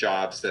lot of these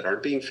jobs that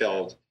aren't being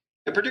filled.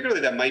 And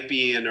particularly that might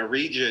be in a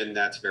region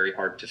that's very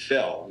hard to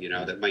fill,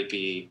 that might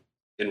be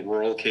in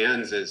rural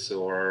Kansas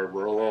or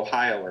rural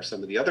Ohio or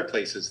some of the other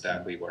places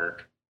that we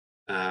work.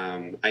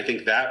 I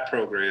think that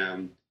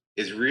program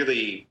is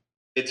really,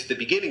 it's the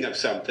beginning of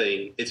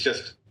something. It's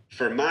just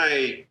for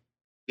my,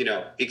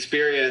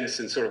 experience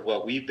and sort of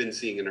what we've been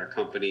seeing in our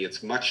company,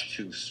 it's much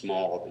too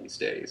small these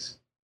days.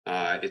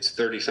 It's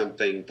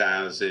 30-something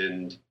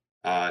thousand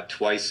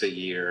twice a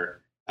year.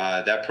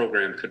 That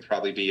program could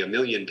probably be 1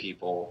 million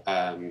people,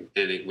 and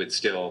it would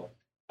still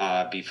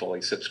be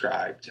fully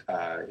subscribed.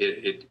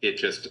 It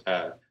just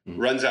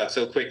runs out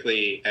so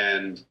quickly,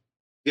 and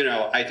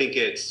I think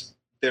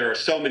there are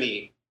so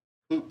many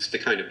hoops to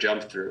kind of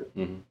jump through.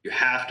 Mm-hmm. You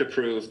have to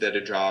prove that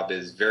a job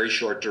is very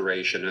short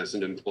duration as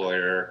an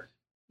employer.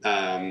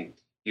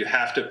 You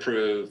have to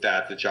prove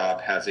that the job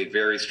has a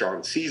very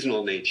strong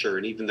seasonal nature,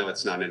 and even though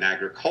it's not an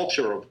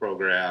agricultural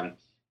program,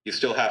 you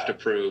still have to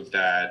prove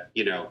that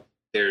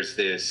there's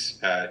this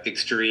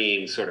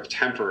extreme sort of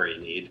temporary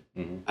need.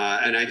 Mm-hmm.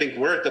 And I think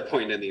we're at the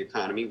point in the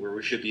economy where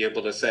we should be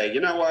able to say, you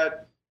know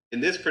what,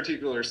 in this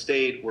particular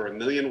state, we're 1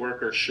 million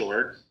workers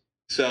short.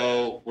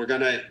 So we're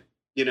going to,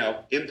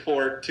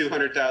 import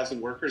 200,000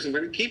 workers and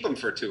we're going to keep them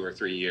for 2 or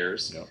 3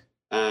 years. Yep.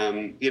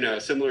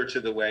 Similar to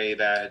the way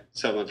that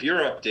some of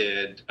Europe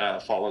did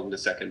following the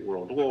Second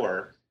World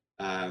War,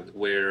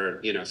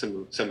 where,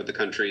 some of the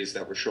countries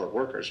that were short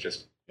workers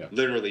just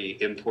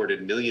literally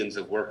imported millions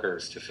of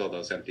workers to fill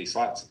those empty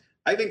slots.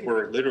 I think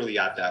we're literally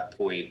at that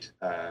point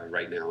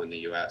right now in the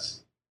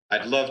U.S.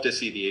 I'd love to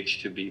see the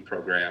H-2B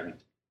program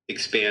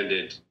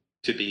expanded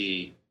to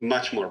be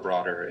much more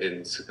broad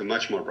in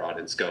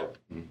scope.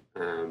 Mm.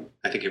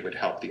 I think it would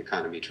help the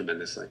economy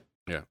tremendously.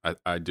 Yeah,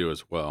 I do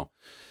as well.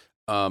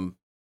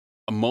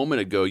 A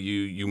moment ago,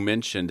 you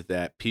mentioned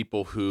that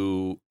people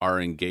who are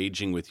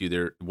engaging with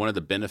you, one of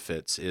the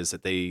benefits is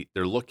that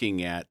they're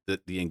looking at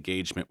the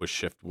engagement with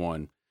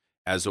ShiftOne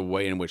as a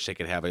way in which they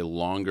could have a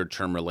longer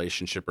term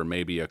relationship or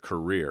maybe a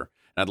career.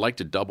 And I'd like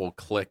to double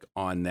click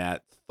on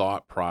that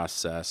thought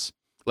process.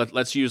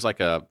 Let's use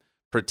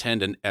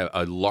pretend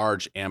a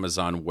large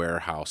Amazon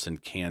warehouse in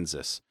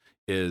Kansas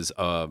is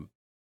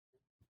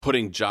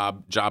putting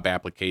job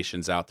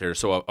applications out there.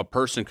 So a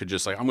person could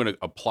just I'm going to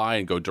apply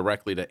and go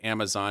directly to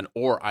Amazon,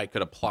 or I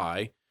could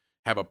apply,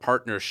 have a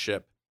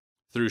partnership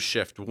through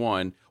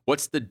ShiftOne.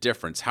 What's the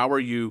difference? How are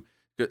you?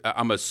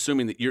 I'm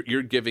assuming that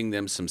you're giving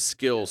them some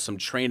skills, some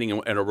training,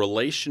 and a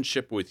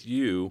relationship with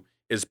you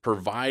is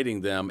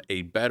providing them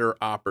a better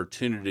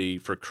opportunity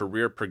for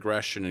career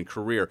progression and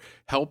career.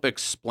 Help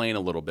explain a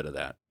little bit of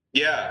that.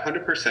 Yeah,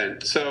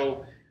 100%.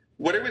 So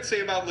what I would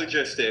say about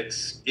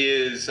logistics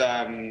is,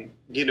 it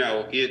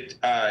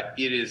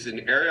is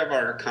an area of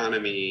our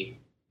economy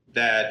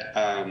that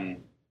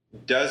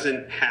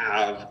doesn't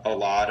have a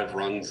lot of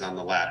rungs on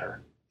the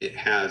ladder. It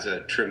has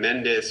a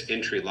tremendous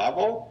entry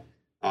level.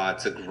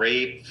 It's a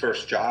great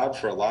first job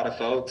for a lot of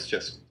folks.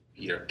 Just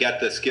get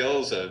the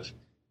skills of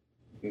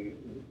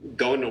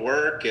going to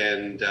work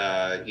and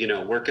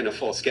working a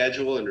full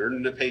schedule and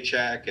earning a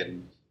paycheck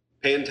and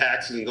paying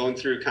taxes and going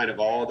through kind of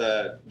all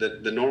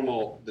the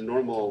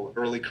normal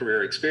early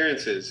career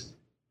experiences,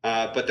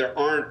 but there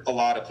aren't a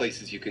lot of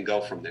places you can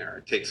go from there.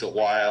 It takes a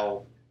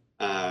while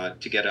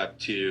to get up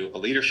to a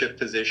leadership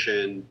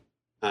position.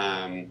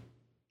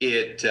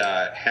 It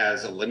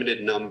has a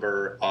limited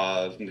number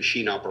of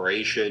machine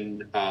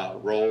operation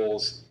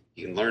roles.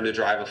 You can learn to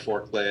drive a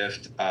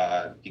forklift.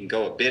 You can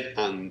go a bit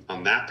on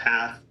that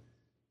path.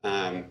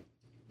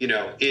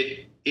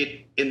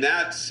 It in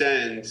that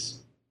sense,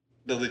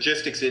 the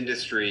logistics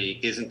industry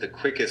isn't the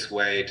quickest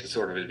way to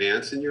sort of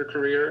advance in your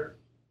career.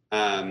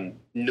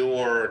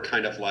 nor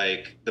kind of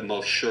like the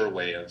most sure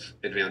way of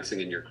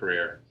advancing in your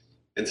career.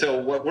 And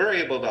so what we're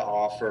able to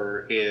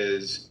offer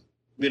is,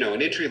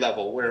 an entry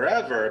level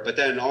wherever, but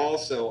then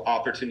also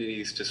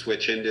opportunities to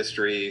switch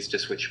industries, to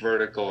switch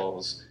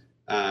verticals,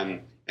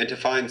 and to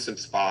find some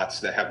spots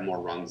that have more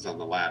rungs on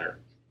the ladder.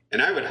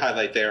 And I would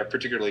highlight there,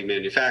 particularly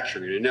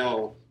manufacturing.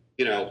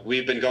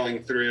 We've been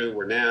going through,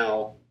 we're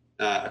now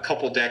a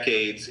couple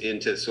decades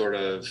into sort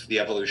of the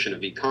evolution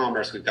of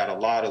e-commerce. We've got a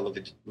lot of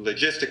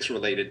logistics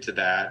related to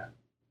that.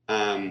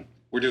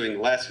 We're doing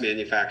less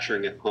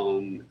manufacturing at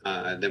home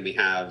than we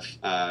have,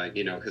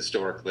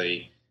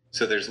 historically.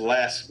 So there's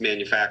less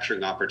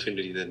manufacturing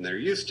opportunity than there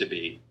used to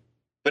be.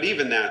 But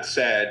even that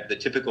said, the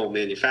typical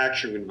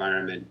manufacturing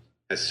environment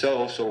has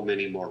so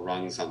many more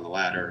rungs on the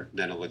ladder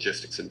than a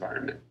logistics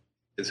environment.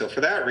 And so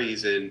for that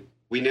reason,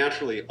 we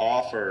naturally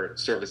offer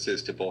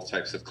services to both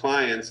types of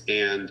clients,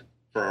 and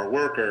for our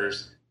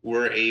workers,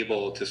 we're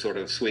able to sort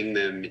of swing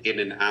them in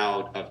and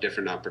out of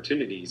different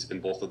opportunities in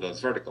both of those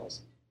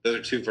verticals. Those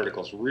are two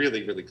verticals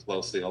really, really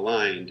closely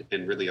aligned,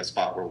 and really a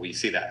spot where we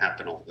see that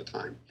happen all the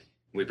time.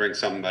 We bring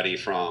somebody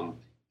from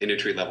an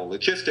entry-level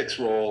logistics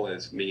role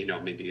as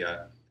maybe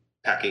a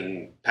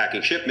packing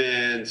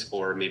shipments,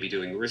 or maybe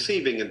doing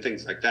receiving and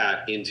things like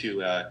that,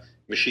 into a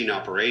machine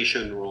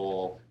operation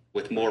role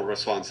with more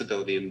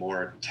responsibility and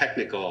more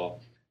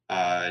technical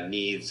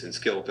needs and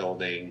skill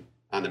building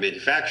on the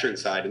manufacturing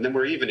side. And then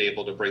we're even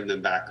able to bring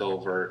them back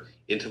over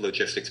into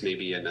logistics,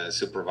 maybe in a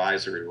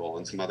supervisory role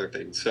and some other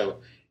things. So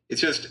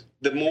it's just,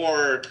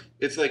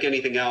 it's like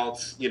anything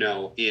else,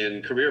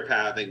 in career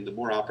pathing, the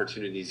more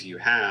opportunities you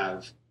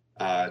have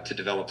to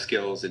develop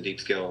skills and deep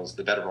skills,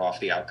 the better off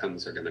the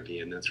outcomes are going to be.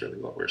 And that's really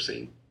what we're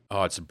seeing.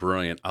 Oh, it's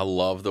brilliant. I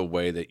love the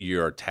way that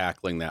you're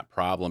tackling that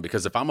problem,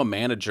 because if I'm a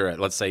manager at,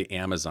 let's say,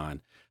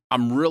 Amazon,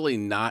 I'm really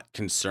not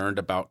concerned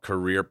about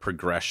career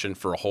progression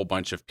for a whole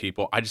bunch of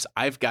people.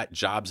 I've got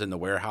jobs in the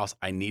warehouse.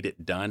 I need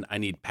it done. I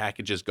need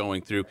packages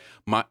going through.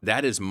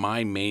 That is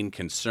my main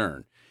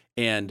concern.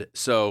 And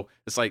so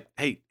it's like,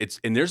 hey,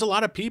 and there's a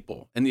lot of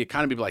people in the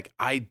economy like,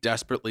 I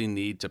desperately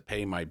need to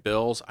pay my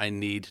bills. I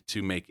need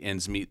to make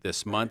ends meet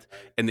this month.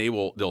 And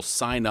they'll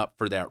sign up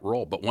for that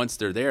role. But once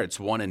they're there, it's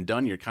one and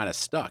done. You're kind of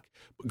stuck.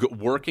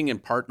 Working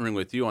and partnering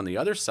with you on the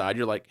other side,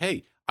 you're like,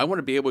 hey, I want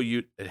to be able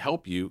to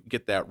help you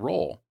get that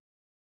role.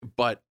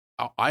 But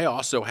I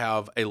also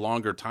have a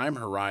longer time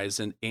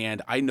horizon,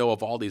 and I know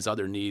of all these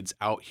other needs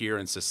out here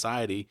in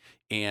society.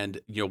 And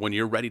when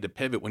you're ready to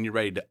pivot, when you're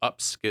ready to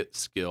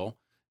upskill,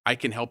 I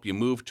can help you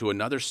move to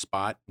another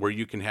spot where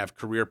you can have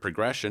career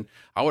progression.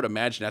 I would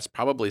imagine that's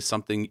probably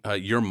something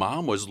your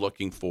mom was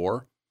looking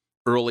for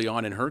early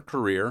on in her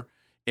career.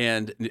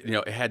 And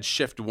had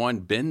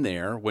ShiftOne been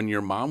there when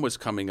your mom was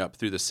coming up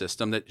through the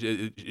system, that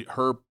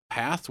her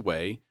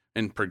pathway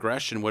and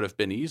progression would have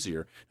been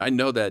easier. I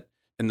know that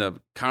in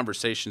the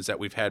conversations that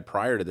we've had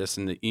prior to this,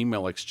 in the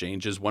email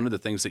exchanges, one of the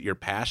things that you're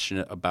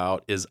passionate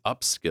about is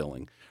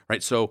upskilling,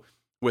 right? So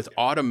with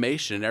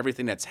automation and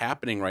everything that's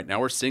happening right now,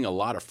 we're seeing a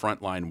lot of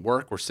frontline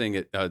work. We're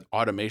seeing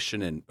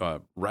automation in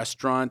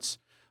restaurants.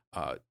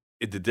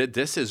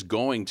 There's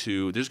going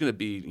to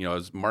be,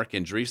 as Mark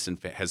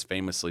Andreessen has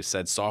famously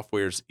said,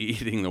 software's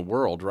eating the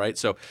world, right?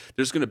 So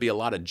there's going to be a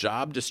lot of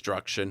job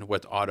destruction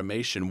with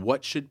automation.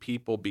 What should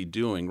people be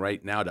doing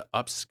right now to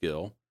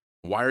upskill?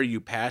 Why are you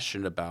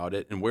passionate about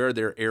it? And where are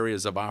there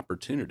areas of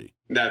opportunity?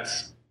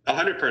 That's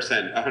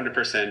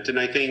 100%. And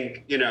I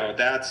think,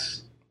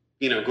 that's,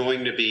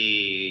 going to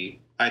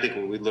be, I think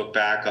when we look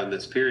back on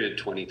this period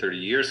 20, 30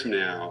 years from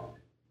now,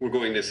 we're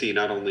going to see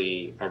not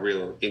only a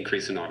real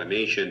increase in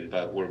automation,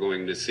 but we're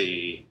going to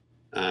see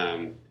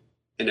an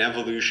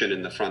evolution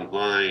in the front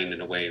line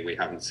in a way we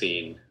haven't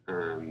seen,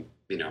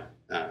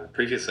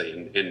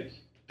 previously. And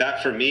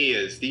that for me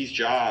is these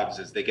jobs,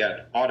 as they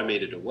get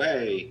automated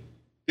away,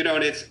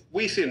 and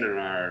we see it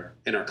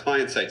in our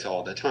client sites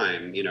all the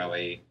time,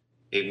 a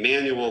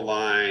manual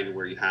line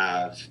where you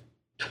have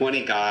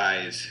 20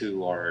 guys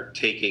who are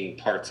taking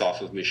parts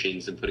off of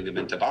machines and putting them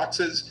into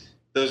boxes.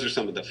 Those are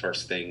some of the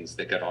first things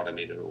that get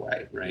automated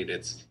away, right?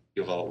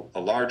 You have a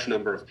large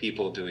number of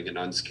people doing an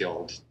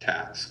unskilled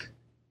task.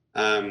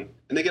 And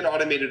they get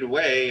automated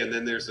away, and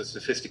then there's a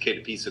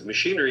sophisticated piece of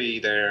machinery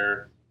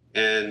there,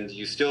 and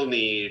you still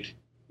need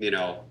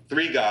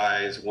 3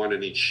 guys, one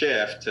in each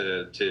shift,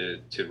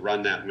 to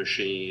run that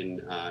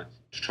machine, to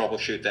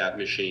troubleshoot that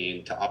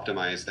machine, to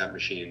optimize that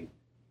machine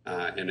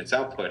and its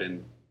output.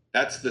 And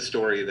that's the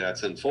story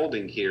that's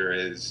unfolding here.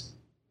 Is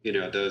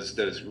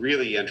those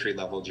really entry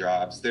level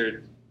jobs,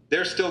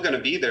 they're still going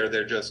to be there.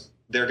 They're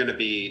going to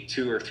be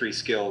 2 or 3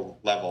 skill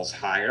levels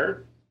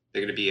higher.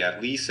 They're going to be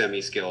at least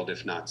semi-skilled,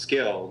 if not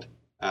skilled.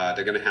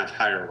 They're going to have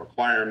higher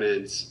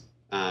requirements,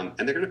 and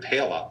they're going to pay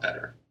a lot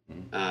better.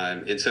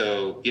 And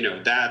so,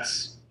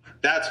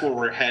 that's where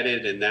we're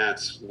headed. And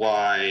that's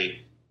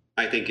why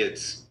I think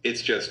it's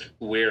just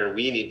where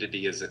we need to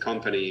be as a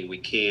company. We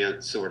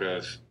can't sort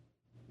of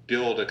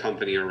build a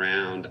company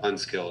around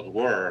unskilled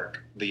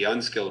work. The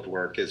unskilled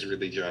work is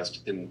really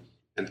just an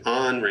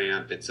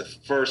on-ramp. It's a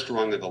first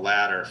rung of the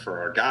ladder for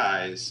our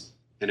guys.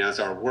 And as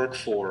our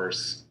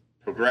workforce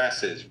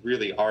progresses,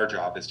 really our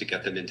job is to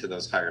get them into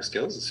those higher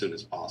skills as soon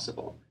as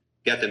possible,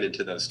 get them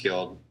into those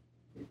skilled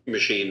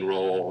machine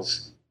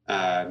roles,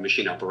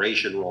 machine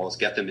operation roles,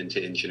 get them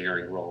into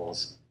engineering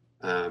roles,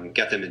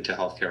 get them into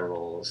healthcare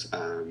roles,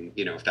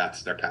 if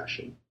that's their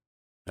passion.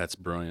 That's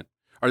brilliant.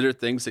 Are there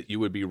things that you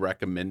would be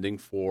recommending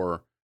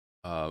for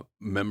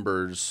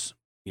members,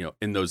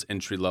 in those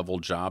entry level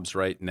jobs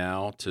right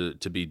now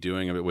to be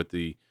doing it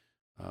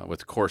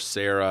with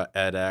Coursera,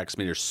 edX? I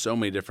mean, there's so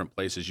many different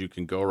places you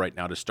can go right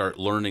now to start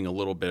learning a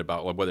little bit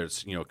about whether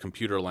it's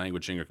computer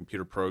languaging or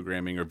computer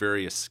programming or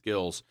various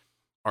skills.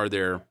 Are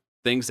there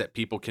things that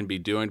people can be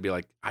doing to be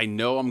like, I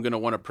know I'm going to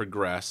want to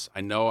progress.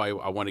 I know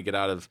I want to get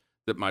out of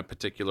my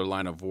particular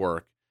line of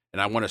work,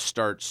 and I want to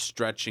start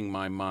stretching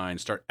my mind,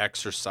 start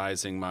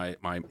exercising my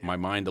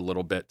mind a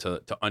little bit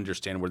to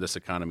understand where this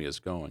economy is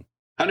going.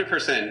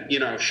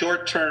 100%.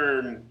 Short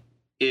term,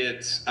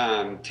 it's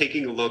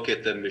taking a look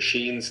at the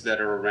machines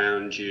that are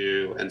around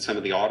you and some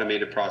of the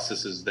automated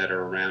processes that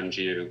are around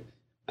you,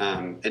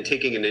 and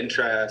taking an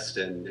interest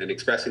and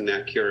expressing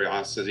that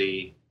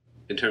curiosity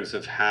in terms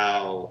of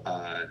how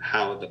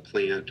the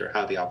plant or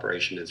how the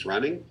operation is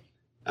running.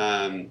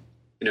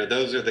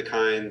 Those are the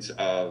kinds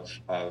of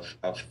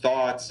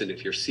thoughts, and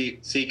if you're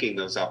seeking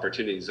those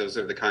opportunities, those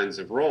are the kinds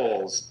of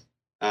roles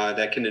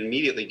that can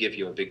immediately give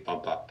you a big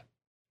bump up.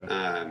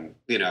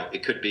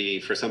 It could be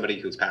for somebody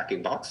who's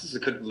packing boxes.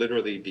 It could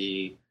literally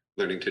be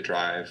learning to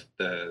drive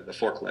the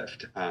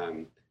forklift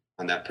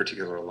on that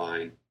particular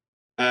line.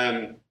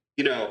 A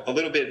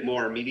little bit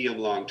more medium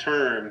long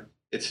term,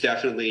 it's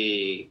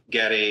definitely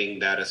getting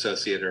that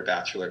associate or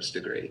bachelor's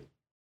degree.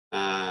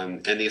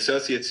 And the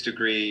associate's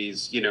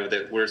degrees,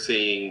 that we're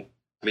seeing,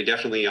 I mean,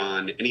 definitely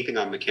on anything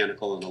on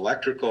mechanical and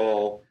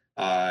electrical,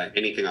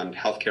 anything on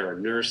healthcare or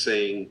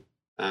nursing.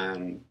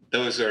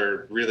 Those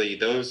are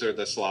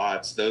the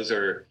slots. Those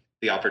are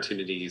the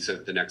opportunities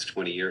of the next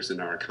 20 years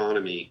in our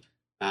economy.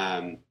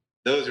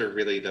 Those are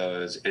really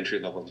those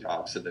entry-level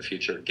jobs of the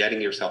future, getting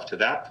yourself to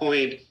that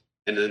point.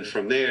 And then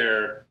from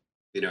there,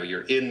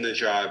 you're in the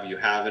job, you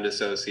have an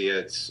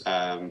associate's,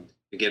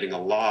 you're getting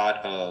a lot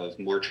of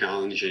more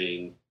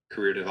challenging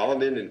career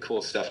development and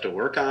cool stuff to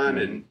work on,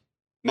 and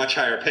much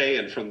higher pay.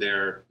 And from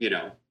there,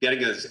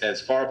 getting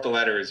as far up the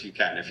ladder as you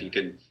can. If you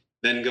can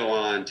then go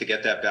on to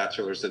get that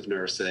bachelor's of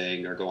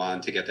nursing, or go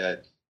on to get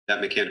that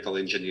mechanical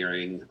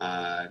engineering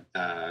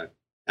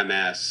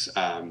MS,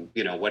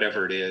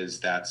 whatever it is,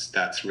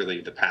 that's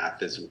really the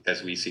path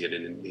as we see it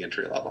in the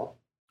entry level.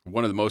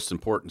 One of the most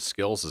important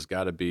skills has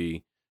got to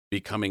be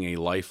becoming a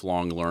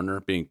lifelong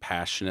learner, being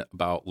passionate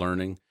about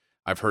learning.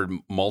 I've heard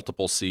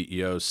multiple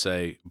CEOs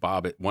say,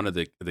 Bob, one of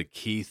the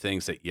key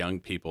things that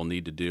young people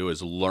need to do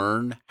is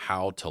learn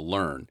how to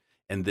learn,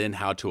 and then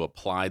how to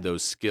apply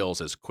those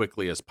skills as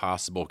quickly as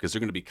possible, because they're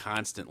going to be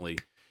constantly,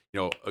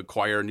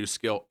 acquire a new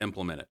skill,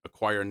 implement it,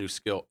 acquire a new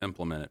skill,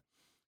 implement it.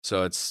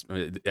 So it's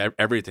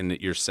everything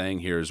that you're saying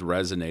here is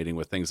resonating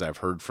with things I've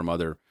heard from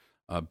other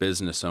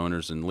business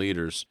owners and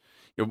leaders.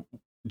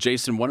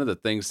 Jason, one of the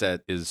things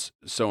that is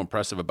so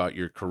impressive about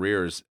your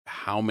career is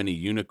how many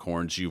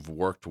unicorns you've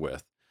worked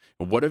with.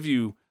 What have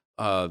you,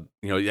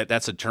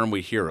 that's a term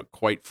we hear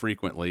quite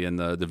frequently in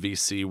the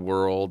VC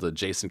world,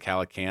 Jason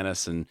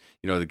Calacanis and,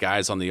 the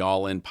guys on the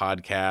All In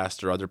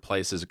podcast or other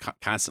places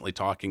constantly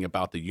talking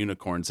about the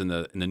unicorns in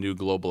the new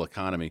global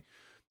economy.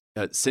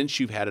 Since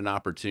you've had an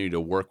opportunity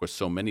to work with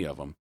so many of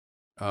them,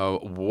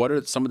 what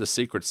are some of the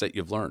secrets that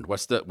you've learned?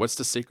 What's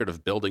the secret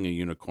of building a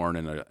unicorn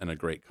in a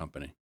great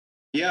company?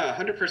 Yeah,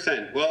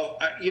 100%. Well,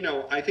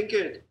 I think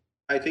it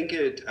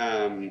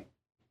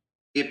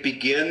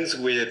begins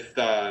with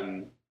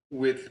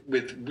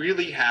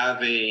really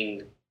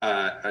having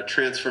a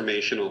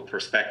transformational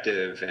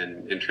perspective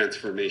and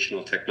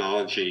transformational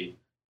technology,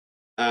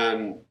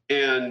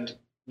 and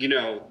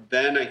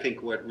then I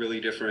think what really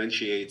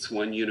differentiates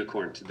one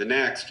unicorn to the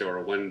next,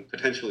 or one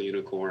potential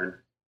unicorn,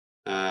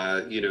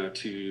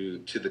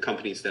 to the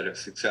companies that have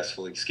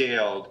successfully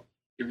scaled,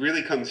 it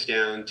really comes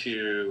down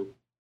to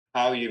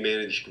how you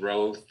manage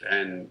growth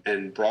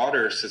and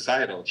broader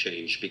societal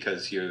change,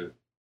 because you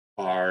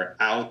are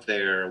out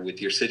there with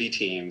your city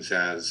teams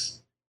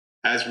as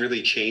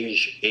really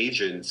change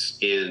agents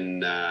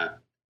in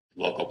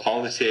local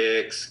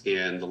politics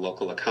and the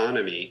local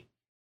economy,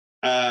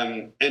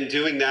 and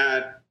doing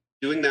that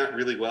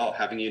really well,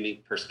 having a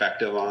unique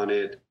perspective on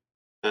it,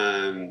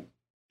 and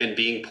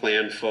being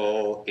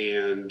planful,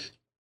 and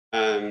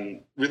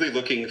really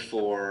looking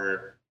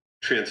for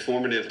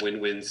transformative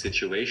win-win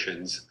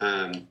situations.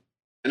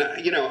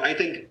 I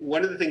think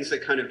one of the things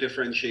that kind of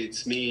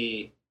differentiates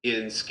me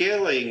in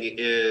scaling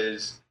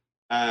is,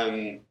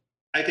 I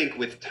think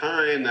with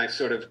time, I've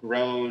sort of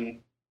grown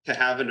to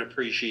have an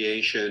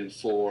appreciation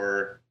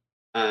for,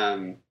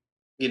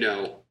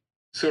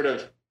 sort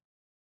of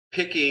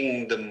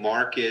picking the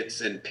markets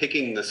and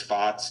picking the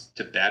spots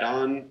to bet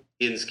on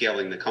in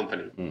scaling the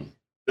company. In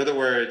other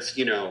words,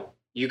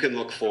 you can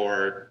look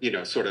for,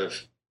 sort of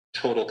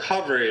total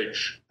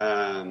coverage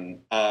of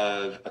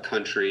a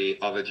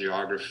country, of a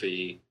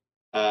geography,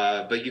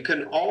 But you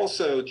can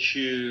also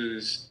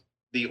choose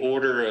the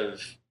order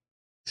of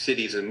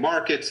cities and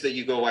markets that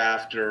you go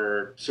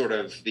after, sort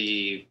of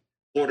the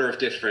order of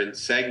different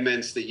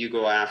segments that you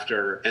go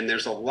after. And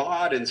there's a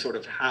lot in sort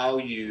of how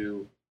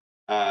you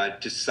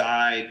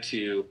decide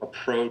to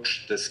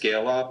approach the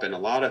scale up, and a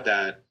lot of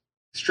that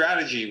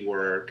strategy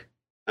work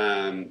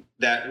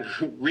that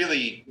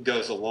really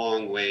goes a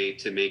long way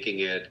to making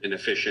it an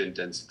efficient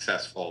and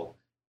successful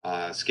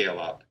scale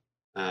up.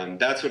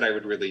 That's what I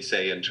would really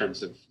say in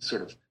terms of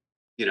sort of,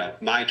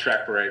 my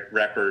track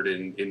record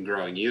in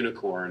growing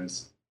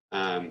unicorns.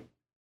 A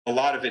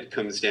lot of it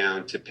comes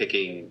down to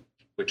picking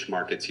which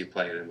markets you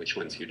play in and which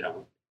ones you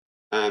don't.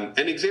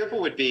 An example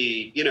would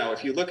be,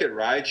 if you look at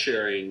ride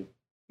sharing,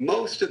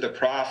 most of the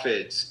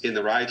profits in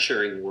the ride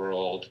sharing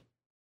world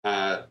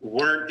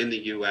weren't in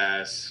the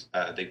US,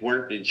 they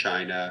weren't in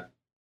China.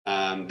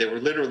 They were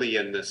literally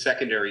in the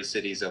secondary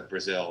cities of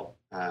Brazil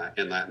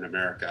and Latin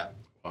America.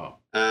 Wow.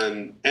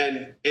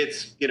 And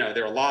it's,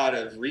 there are a lot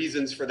of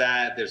reasons for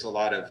that. There's a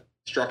lot of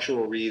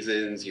structural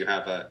reasons. You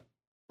have a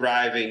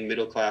thriving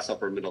middle class,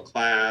 upper middle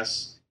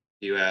class.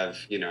 You have,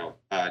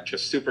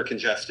 just super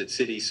congested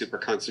cities, super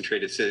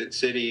concentrated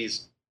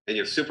cities, and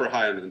you have super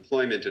high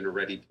unemployment and a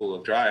ready pool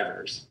of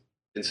drivers.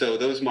 And so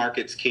those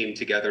markets came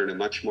together in a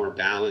much more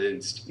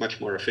balanced, much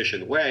more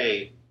efficient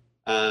way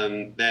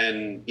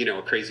than,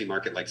 a crazy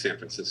market like San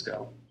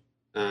Francisco.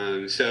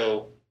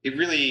 So it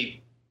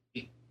really,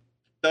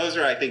 those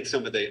are, I think,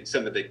 some of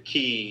the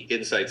key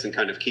insights and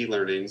kind of key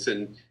learnings.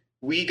 And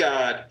we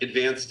got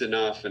advanced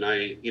enough, and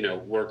I,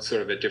 worked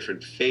sort of at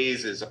different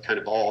phases of kind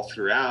of all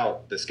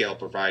throughout the scale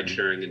up of ride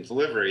sharing and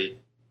delivery.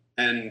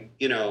 And,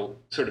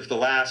 sort of the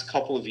last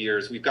couple of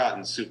years, we've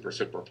gotten super,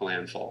 super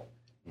planful.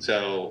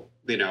 So,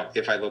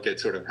 if I look at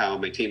sort of how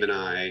my team and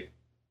I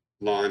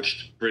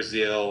launched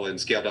Brazil and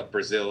scaled up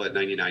Brazil at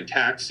 99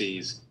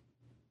 taxis,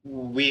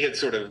 we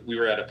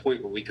were at a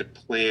point where we could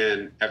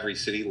plan every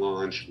city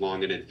launch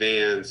long in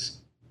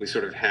advance. We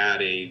sort of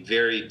had a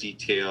very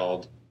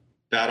detailed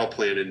battle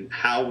plan in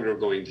how we were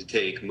going to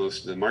take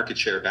most of the market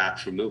share back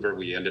from Uber.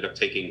 We ended up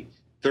taking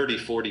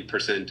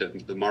 30-40%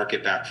 of the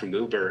market back from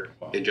Uber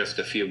in just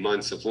a few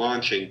months of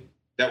launching.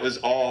 That was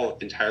all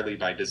entirely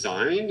by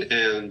design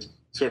and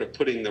sort of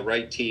putting the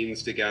right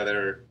teams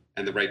together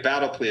and the right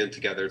battle plan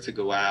together to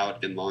go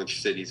out and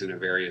launch cities in a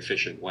very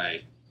efficient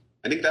way.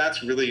 I think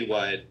that's really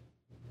what,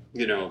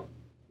 if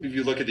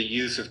you look at the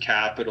use of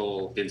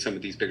capital in some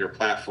of these bigger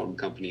platform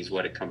companies,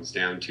 what it comes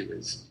down to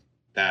is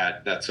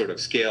that sort of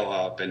scale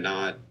up and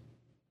not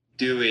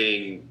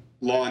doing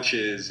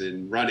launches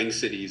and running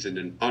cities in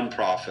an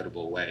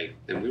unprofitable way.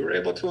 And we were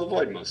able to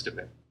avoid most of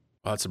it.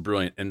 Well, that's a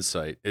brilliant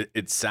insight.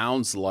 It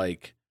sounds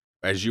like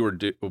as you were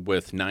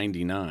with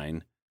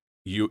 99,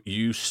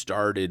 you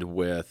started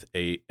with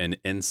an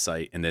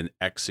insight and then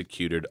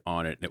executed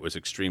on it, and it was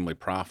extremely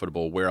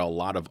profitable, where a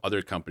lot of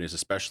other companies,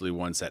 especially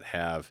ones that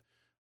have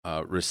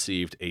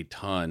received a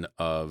ton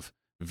of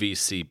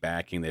VC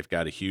backing, they've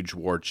got a huge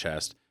war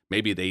chest.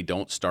 Maybe they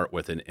don't start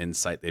with an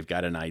insight. They've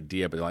got an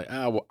idea, but they're like,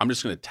 well, I'm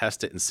just going to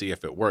test it and see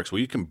if it works. Well,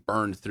 you can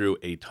burn through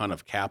a ton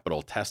of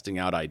capital testing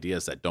out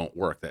ideas that don't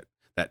work,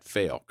 that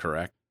fail,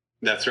 correct?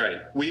 That's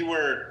right.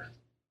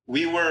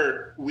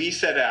 We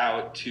set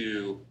out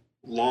to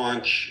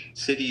launch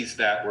cities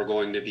that were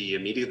going to be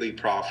immediately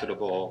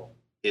profitable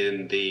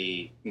in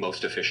the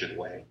most efficient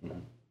way.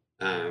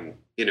 Mm-hmm.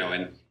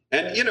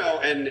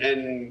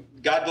 And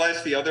God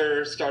bless the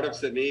other startups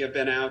that may have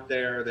been out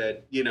there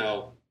that,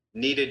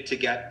 needed to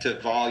get to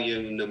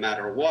volume no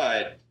matter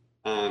what.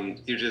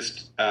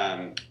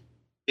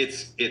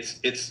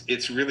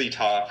 It's really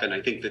tough. And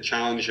I think the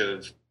challenge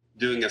of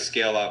doing a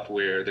scale up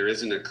where there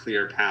isn't a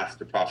clear path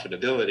to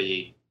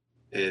profitability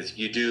is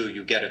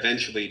you get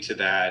eventually to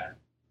that,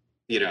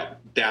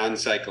 down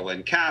cycle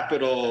in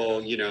capital,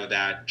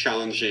 that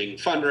challenging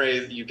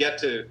fundraise. You get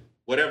to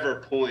whatever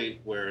point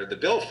where the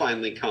bill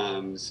finally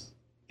comes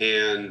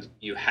and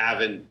you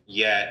haven't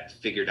yet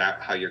figured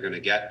out how you're going to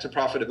get to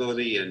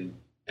profitability and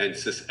a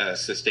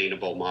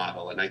sustainable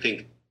model. And I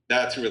think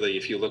that's really,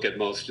 if you look at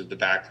most of the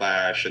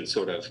backlash and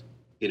sort of,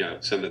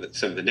 some of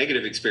the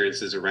negative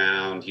experiences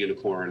around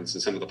unicorns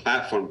and some of the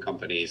platform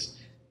companies,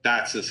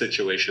 that's the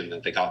situation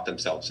that they got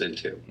themselves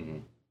into.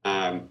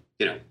 Mm-hmm.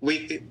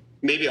 We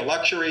maybe a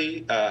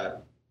luxury,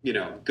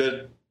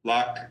 good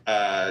luck,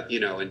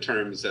 in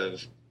terms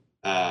of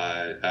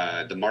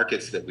the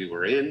markets that we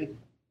were in.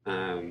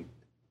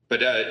 But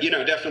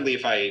definitely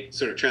if I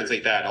sort of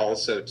translate that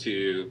also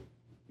to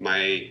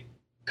my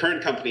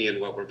current company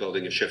and what we're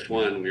building at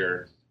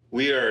ShiftOne,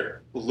 we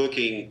are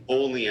looking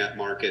only at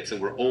markets,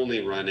 and we're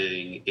only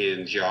running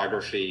in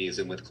geographies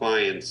and with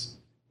clients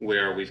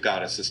where we've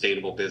got a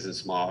sustainable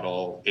business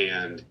model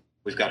and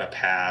we've got a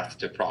path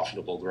to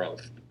profitable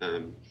growth.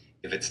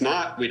 If it's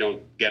not, we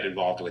don't get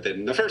involved with it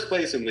in the first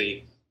place, and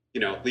we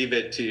leave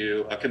it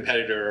to a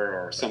competitor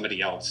or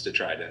somebody else to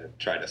try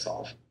to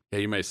solve. Yeah,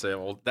 you may say,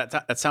 well,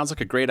 that sounds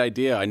like a great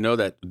idea. I know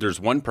that there's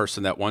one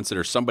person that wants it,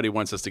 or somebody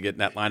wants us to get in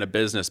that line of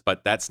business,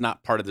 but that's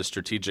not part of the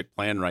strategic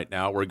plan right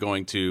now. We're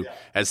going to, Yeah.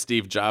 as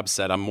Steve Jobs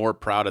said, I'm more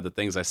proud of the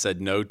things I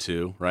said no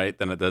to, right,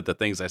 than the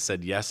things I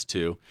said yes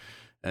to.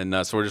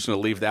 And so we're just going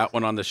to leave that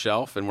one on the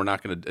shelf, and we're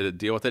not going to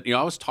deal with it.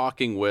 I was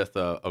talking with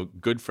a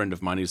good friend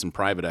of mine who's in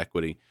private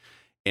equity,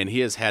 and he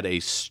has had a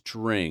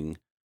string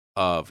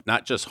of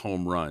not just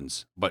home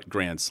runs, but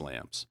grand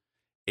slams.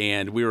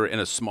 And we were in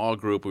a small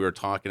group. We were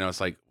talking. I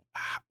was like,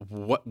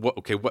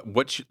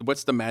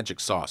 what's the magic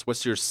sauce?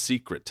 What's your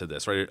secret to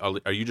this? Right?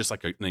 Are you just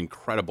like an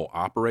incredible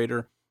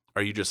operator?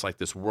 Are you just like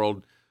this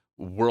world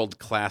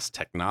class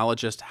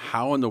technologist?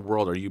 How in the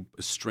world are you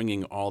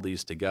stringing all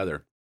these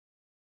together?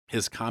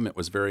 His comment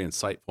was very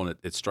insightful, and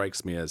it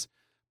strikes me as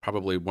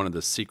probably one of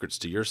the secrets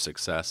to your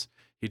success.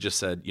 He just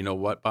said, "You know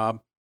what,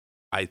 Bob?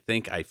 I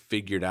think I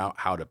figured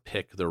out how to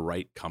pick the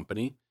right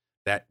company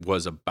that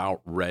was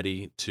about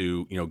ready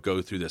to,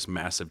 go through this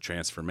massive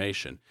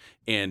transformation."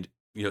 And,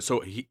 so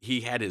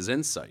he had his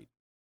insight,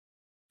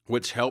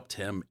 which helped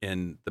him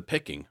in the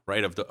picking,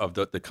 right, of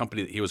the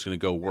company that he was going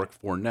to go work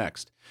for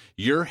next.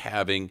 You're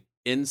having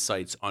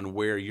insights on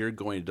where you're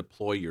going to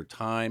deploy your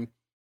time,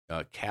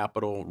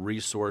 capital,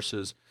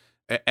 resources.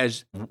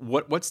 As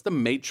what's the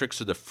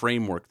matrix or the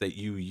framework that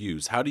you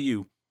use? How do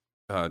you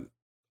uh,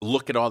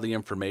 look at all the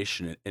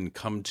information and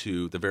come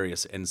to the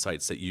various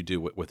insights that you do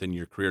within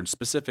your career, and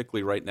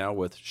specifically right now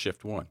with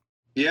ShiftOne?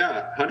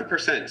 Yeah,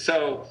 100%.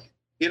 So,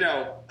 you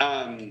know,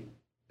 um,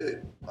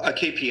 a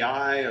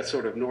KPI, a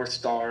sort of North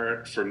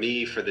Star for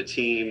me, for the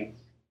team,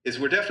 is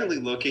we're definitely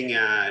looking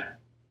at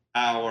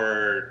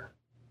our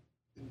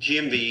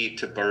GMV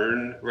to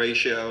burn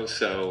ratio.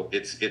 So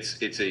it's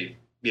a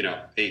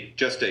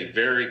just a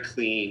very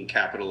clean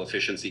capital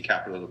efficiency,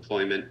 capital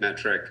deployment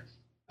metric.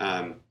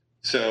 Um,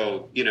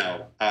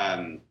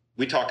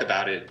 we talk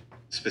about it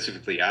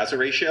specifically as a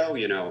ratio.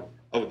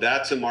 Oh,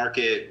 that's a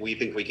market we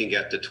think we can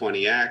get to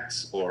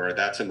 20x, or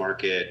that's a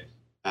market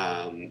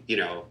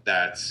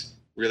that's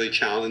really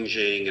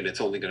challenging and it's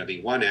only going to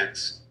be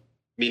 1x.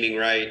 Meaning,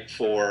 right,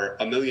 for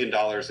 $1 million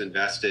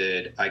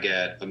invested, I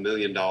get $1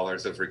 million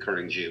of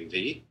recurring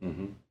GMV.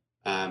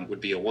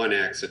 Would be a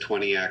 1x. A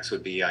 20x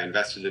would be I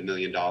invested $1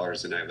 million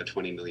and I have a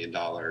 $20 million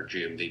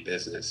GMV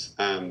business.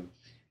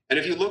 And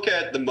if you look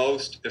at the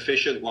most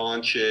efficient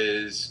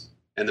launches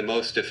and the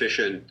most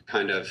efficient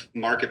kind of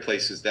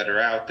marketplaces that are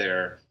out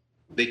there,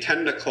 they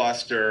tend to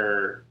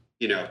cluster,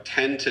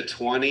 10 to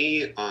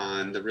 20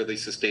 on the really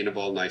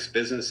sustainable, nice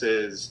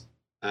businesses.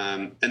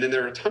 And then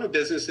there are a ton of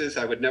businesses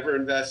I would never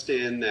invest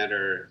in that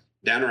are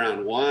down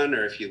around one.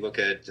 Or if you look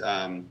at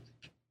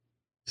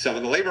some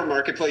of the labor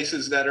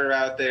marketplaces that are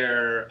out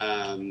there,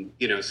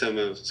 some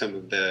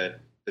of the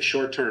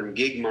short-term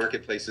gig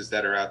marketplaces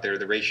that are out there,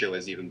 the ratio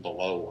is even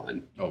below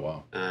one. Oh,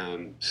 wow.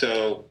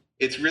 So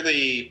it's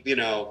really,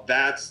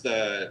 that's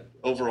the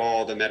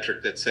overall the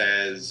metric that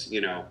says,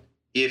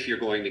 if you're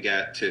going to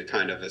get to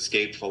kind of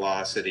escape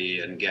velocity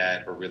and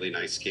get a really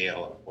nice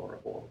scale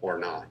or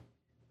not.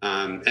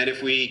 And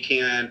if we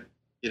can't,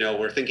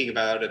 we're thinking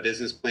about a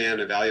business plan,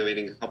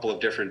 evaluating a couple of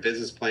different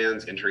business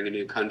plans, entering a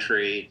new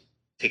country,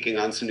 taking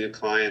on some new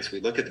clients, we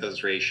look at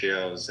those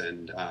ratios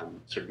and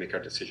sort of make our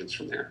decisions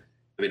from there.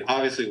 I mean,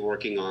 obviously we're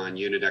working on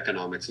unit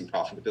economics and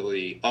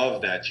profitability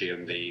of that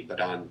GMV, but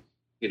on,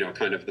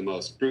 kind of the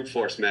most brute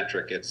force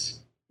metric, it's,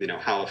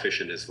 how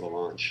efficient is the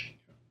launch.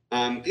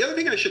 The other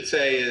thing I should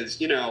say is,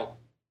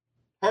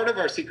 part of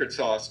our secret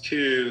sauce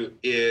too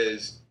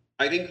is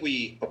I think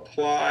we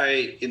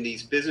apply in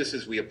these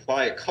businesses, we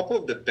apply a couple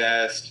of the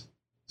best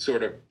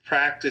sort of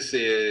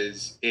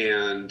practices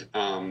and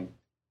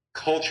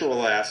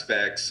cultural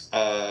aspects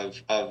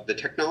of the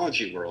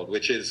technology world,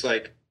 which is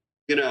like,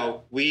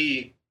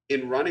 we,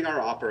 in running our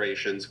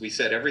operations, we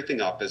set everything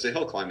up as a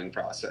hill climbing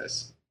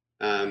process.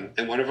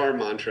 And one of our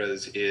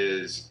mantras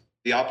is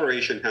the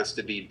operation has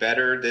to be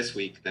better this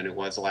week than it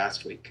was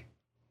last week.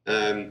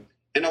 And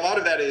a lot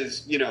of that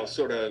is,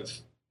 sort of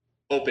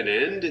open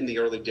end in the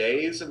early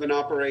days of an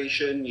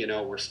operation.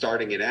 We're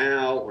starting it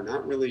out. We're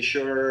not really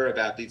sure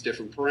about these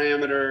different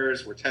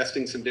parameters. We're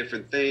testing some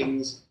different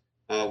things.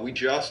 We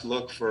just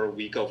look for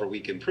week over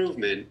week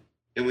improvement.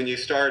 And when you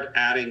start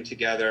adding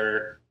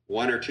together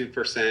 1 or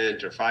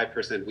 2% or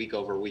 5% week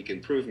over week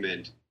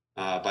improvement,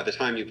 by the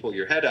time you pull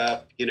your head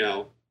up,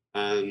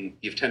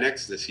 you've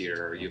 10x this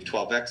year, or you've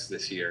 12x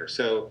this year.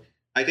 So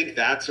I think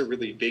that's a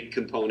really big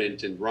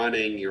component in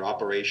running your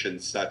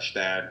operations such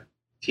that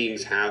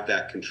teams have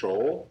that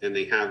control and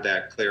they have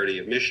that clarity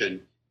of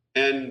mission.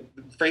 And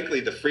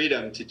frankly, the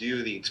freedom to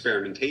do the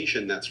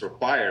experimentation that's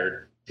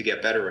required to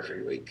get better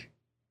every week.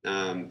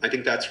 I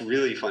think that's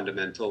really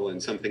fundamental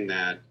and something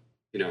that,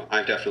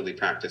 I've definitely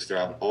practiced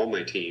throughout all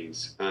my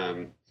teams.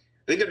 I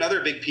think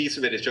another big piece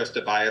of it is just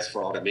a bias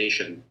for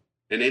automation.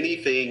 And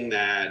anything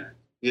that,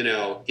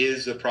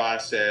 is a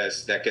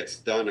process that gets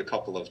done a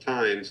couple of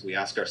times, we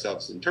ask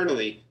ourselves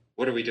internally,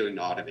 what are we doing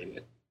to automate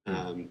it?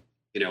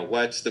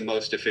 What's the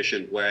most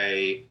efficient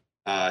way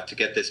to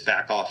get this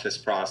back office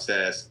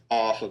process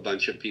off a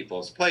bunch of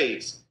people's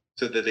plates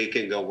so that they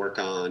can go work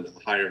on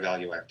a higher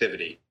value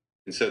activity.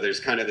 And so there's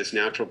kind of this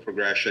natural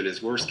progression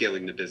as we're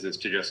scaling the business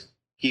to just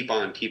keep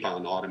on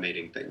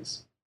automating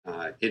things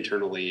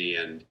internally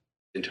and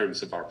in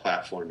terms of our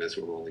platform as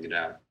we're rolling it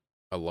out.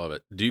 I love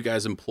it. Do you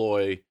guys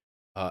employ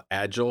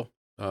Agile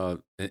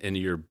in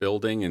your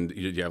building, and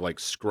you have like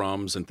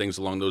scrums and things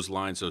along those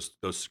lines?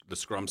 Those the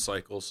scrum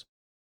cycles.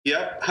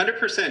 Yep,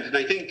 100%. And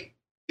I think,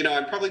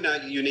 I'm probably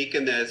not unique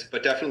in this,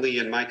 but definitely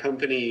in my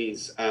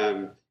companies,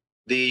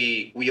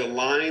 we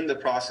align the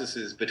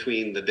processes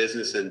between the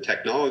business and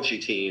technology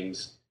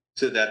teams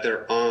so that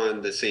they're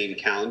on the same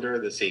calendar,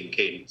 the same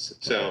cadence.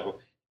 So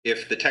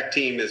if the tech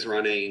team is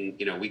running,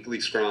 weekly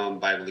Scrum,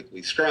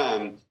 bi-weekly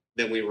Scrum,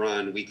 then we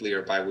run weekly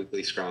or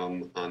bi-weekly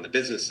Scrum on the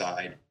business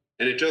side.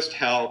 And it just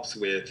helps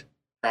with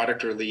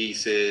product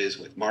releases,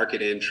 with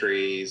market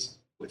entries,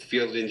 with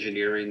field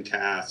engineering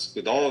tasks,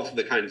 with all of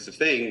the kinds of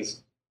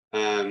things,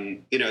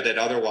 that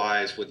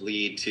otherwise would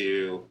lead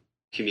to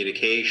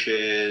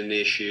communication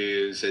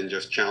issues and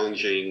just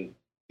challenging,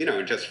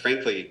 just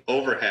frankly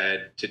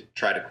overhead to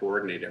try to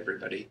coordinate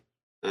everybody.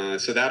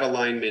 So that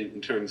alignment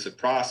in terms of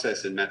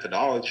process and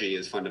methodology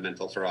is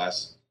fundamental for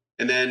us.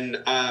 And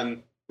then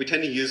we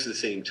tend to use the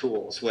same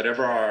tools.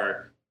 Whatever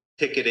our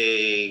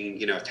ticketing,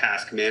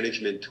 task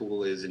management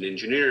tool is in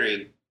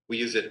engineering, we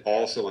use it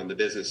also on the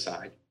business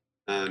side,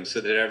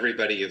 so that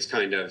everybody is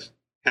kind of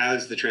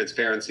has the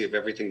transparency of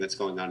everything that's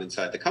going on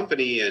inside the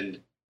company and,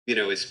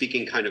 is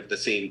speaking kind of the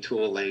same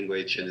tool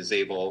language and is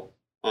able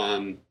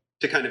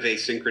to kind of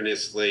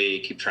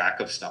asynchronously keep track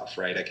of stuff,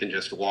 right? I can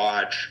just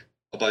watch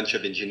a bunch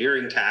of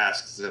engineering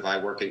tasks. If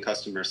I work in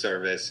customer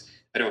service,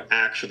 I don't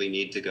actually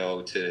need to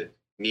go to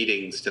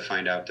meetings to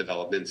find out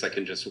developments. I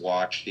can just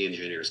watch the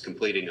engineers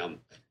completing them,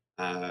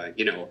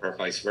 or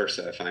vice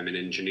versa. If I'm an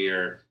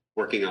engineer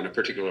working on a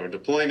particular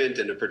deployment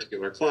and a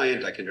particular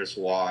client, I can just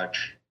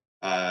watch,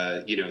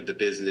 the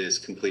business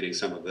completing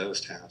some of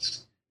those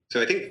tasks.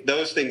 So I think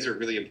those things are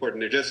really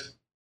important.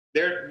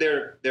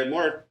 They're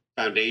more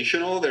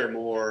foundational. They're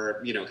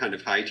more, kind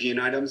of hygiene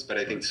items, but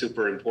I think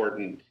super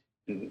important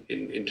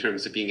in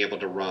terms of being able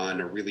to run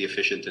a really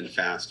efficient and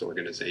fast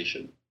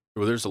organization.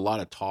 Well, there's a lot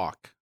of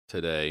talk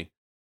today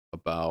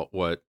about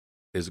what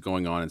is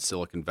going on in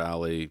Silicon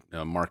Valley.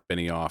 Mark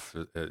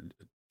Benioff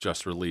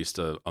just released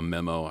a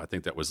memo, I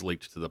think that was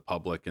leaked to the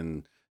public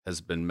and has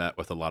been met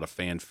with a lot of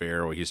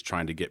fanfare, where he's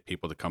trying to get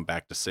people to come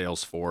back to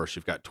Salesforce.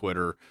 You've got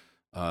Twitter.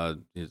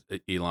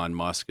 Elon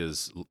Musk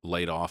has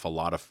laid off a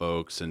lot of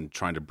folks and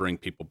trying to bring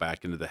people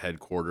back into the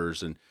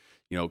headquarters. And,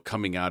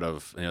 coming out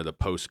of the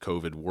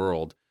post-COVID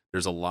world,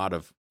 there's a lot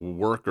of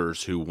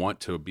workers who want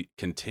to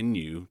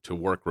continue to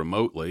work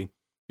remotely.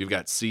 You've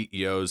got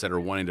CEOs that are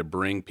wanting to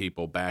bring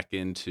people back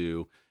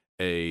into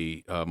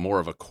a more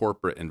of a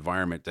corporate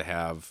environment to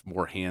have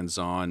more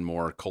hands-on,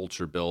 more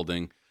culture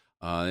building.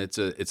 It's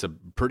a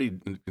pretty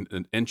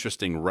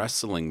interesting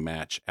wrestling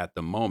match at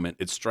the moment.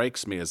 It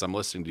strikes me as I'm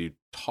listening to you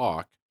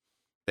talk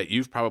that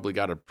you've probably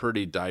got a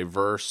pretty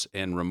diverse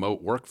and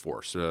remote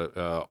workforce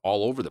all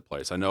over the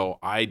place. I know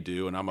I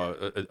do, and I'm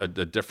a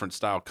different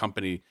style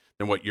company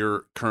than what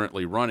you're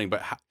currently running.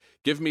 But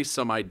give me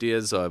some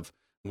ideas of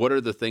what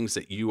are the things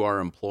that you are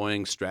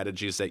employing,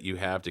 strategies that you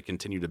have to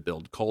continue to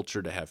build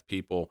culture, to have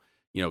people,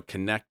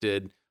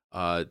 connected,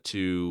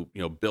 to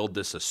build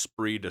this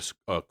esprit de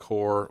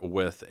corps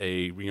with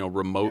a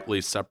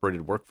remotely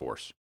separated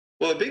workforce.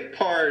 Well, a big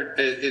part.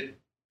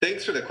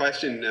 Thanks for the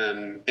question,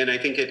 and I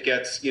think it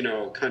gets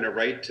kind of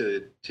right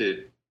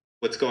to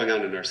what's going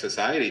on in our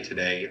society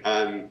today.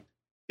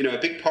 A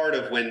big part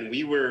of when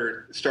we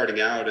were starting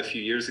out a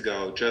few years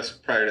ago,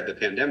 just prior to the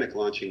pandemic,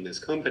 launching this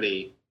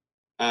company,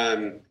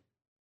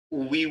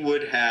 we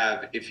would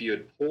have, if you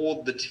had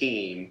polled the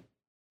team,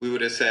 we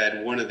would have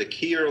said one of the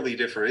key early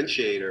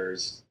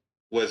differentiators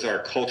was our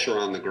culture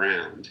on the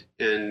ground.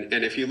 And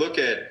if you look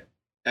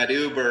at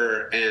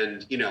Uber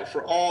and,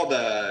 for all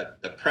the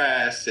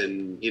press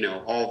and,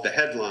 all of the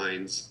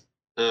headlines,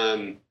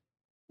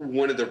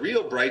 one of the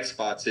real bright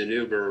spots in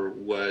Uber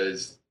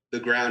was the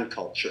ground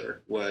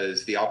culture,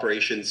 was the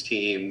operations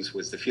teams,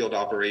 was the field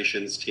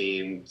operations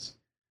teams,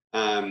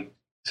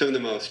 some of the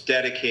most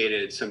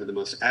dedicated, some of the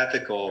most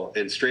ethical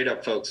and straight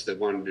up folks that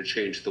wanted to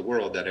change the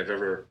world that I've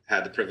ever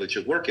had the privilege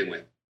of working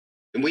with.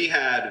 And we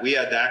had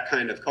that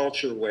kind of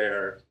culture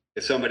where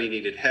if somebody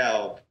needed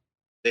help,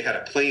 they had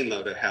a plane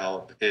load of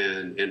help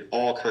and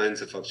all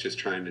kinds of folks just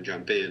trying to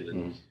jump in.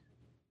 And,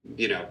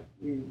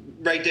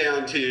 right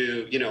down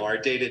to, our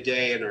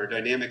day-to-day and our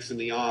dynamics in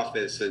the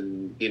office.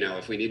 And,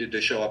 if we needed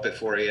to show up at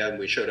 4 a.m.,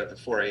 we showed up at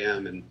 4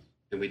 a.m. and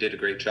we did a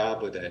great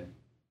job with it.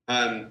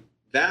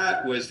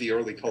 That was the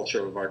early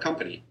culture of our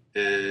company.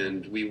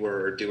 And we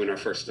were doing our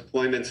first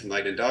deployments in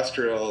light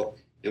industrial,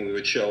 and we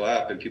would show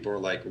up and people were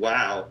like,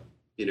 wow,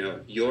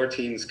 your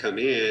teams come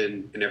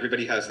in and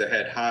everybody has their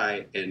head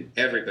high and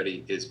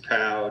everybody is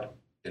proud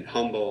and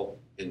humble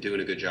and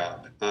doing a good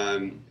job.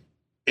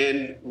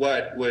 And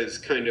what was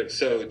kind of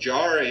so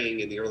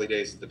jarring in the early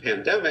days of the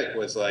pandemic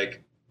was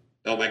like,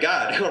 oh my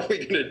God, how are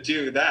we going to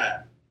do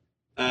that?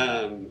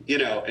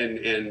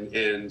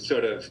 And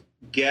sort of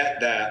get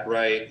that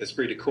right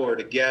esprit de corps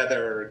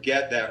together,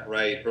 get that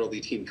right early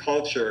team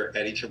culture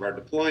at each of our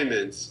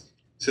deployments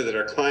so that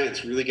our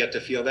clients really get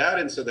to feel that,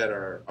 and so that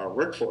our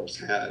workforce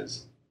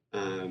has,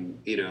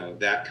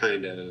 that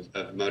kind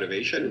of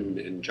motivation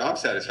and job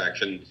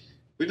satisfaction.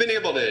 We've been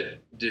able to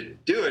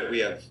do it. We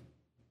have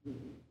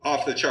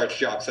off the charts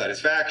job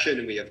satisfaction,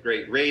 and we have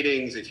great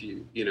ratings if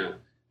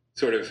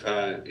sort of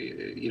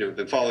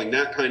been following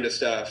that kind of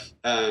stuff.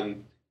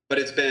 But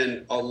it's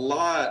been a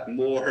lot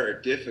more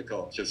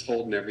difficult just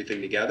holding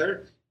everything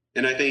together.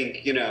 And I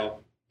think,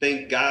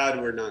 thank God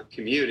we're not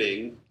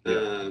commuting,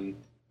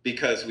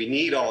 because we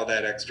need all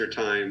that extra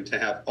time to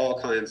have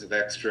all kinds of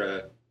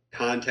extra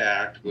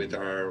contact with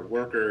our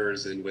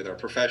workers and with our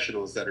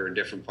professionals that are in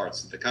different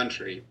parts of the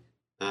country.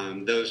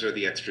 Those are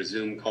the extra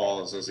Zoom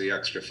calls, those are the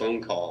extra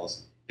phone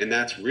calls. And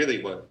that's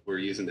really what we're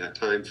using that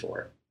time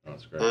for. Oh,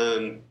 that's great.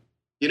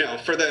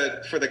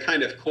 For the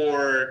kind of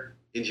core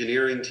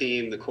engineering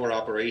team, the core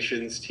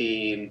operations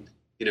team,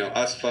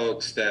 us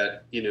folks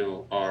that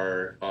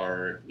are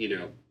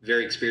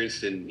very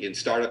experienced in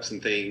startups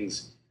and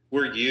things,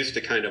 we're used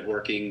to kind of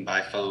working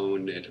by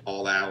phone at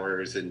all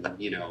hours, and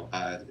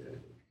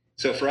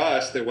so for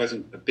us there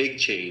wasn't a big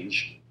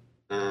change,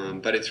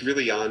 but it's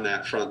really on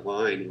that front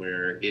line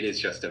where it is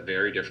just a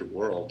very different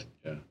world.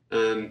 Yeah.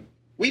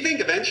 We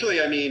think eventually,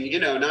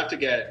 not to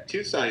get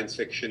too science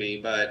fiction-y,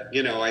 but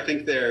I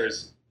think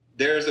there's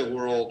a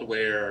world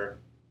where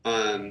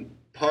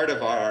part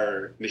of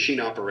our machine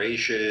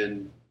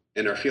operation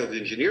and our field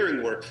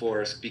engineering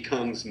workforce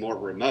becomes more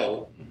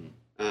remote,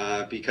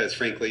 because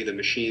frankly the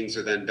machines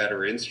are then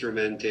better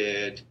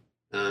instrumented,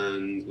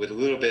 with a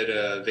little bit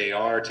of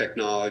AR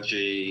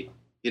technology.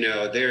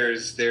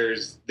 There's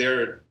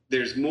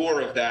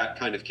more of that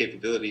kind of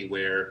capability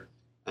where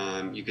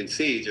you can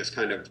see just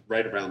kind of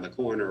right around the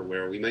corner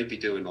where we might be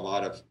doing a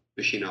lot of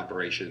machine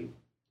operation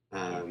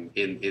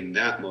in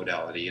that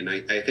modality. And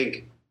I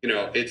think,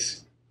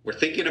 we're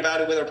thinking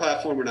about it with our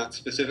platform. We're not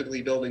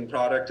specifically building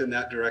product in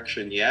that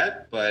direction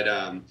yet, but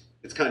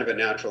it's kind of a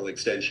natural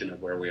extension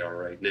of where we are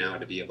right now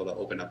to be able to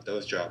open up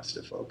those jobs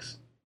to folks.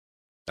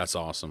 That's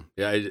awesome.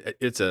 Yeah,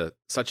 it's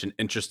such an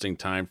interesting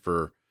time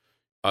for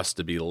us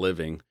to be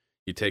living.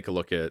 You take a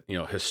look at,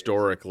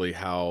 historically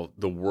how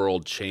the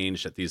world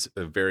changed at these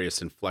various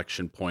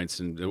inflection points,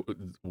 and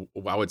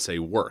I would say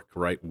work,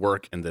 right?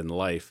 Work and then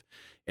life.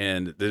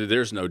 And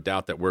there's no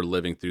doubt that we're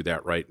living through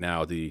that right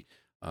now. The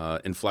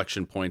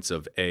inflection points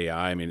of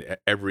AI. I mean,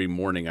 every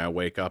morning I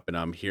wake up and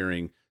I'm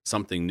hearing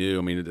something new.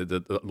 I mean,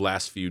 the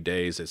last few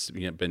days it's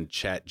been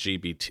Chat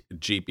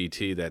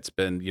GPT that's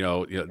been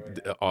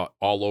all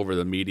over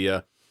the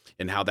media,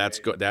 and how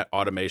that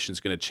automation is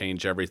going to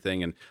change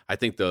everything. And I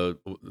think the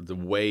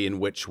way in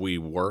which we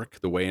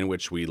work, the way in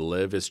which we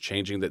live is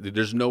changing. That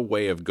there's no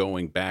way of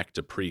going back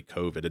to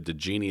pre-COVID. The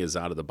genie is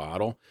out of the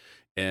bottle,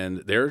 and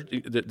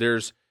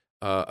there's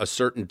a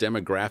certain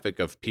demographic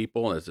of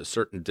people, and a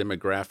certain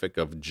demographic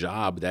of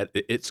job that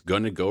it's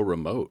going to go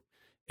remote.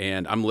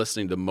 And I'm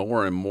listening to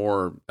more and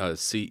more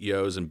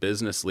CEOs and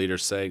business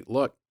leaders say,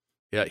 "Look,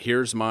 yeah,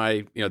 here's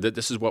my,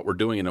 this is what we're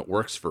doing, and it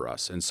works for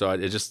us." And so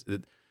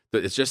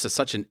it's just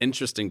such an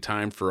interesting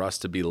time for us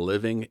to be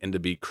living and to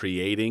be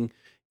creating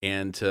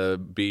and to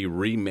be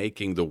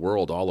remaking the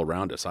world all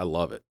around us. I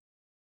love it.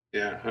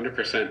 Yeah,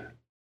 100%.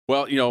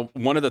 Well,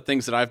 one of the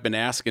things that I've been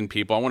asking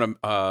people, I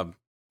want to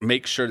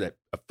make sure that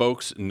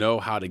folks know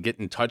how to get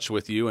in touch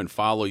with you and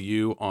follow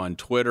you on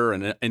Twitter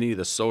and any of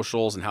the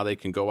socials, and how they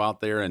can go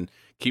out there and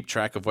keep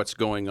track of what's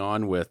going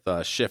on with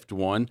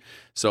ShiftOne.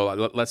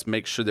 So let's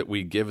make sure that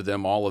we give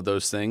them all of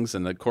those things.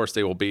 And of course,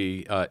 they will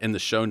be in the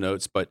show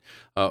notes. But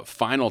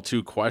final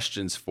two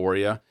questions for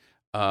you.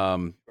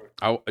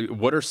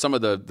 What are some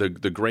of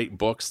the great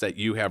books that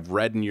you have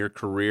read in your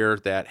career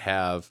that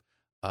have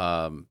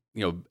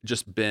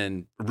just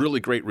been really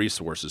great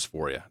resources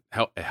for you,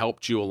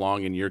 helped you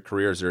along in your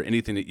career? Is there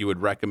anything that you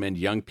would recommend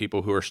young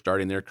people who are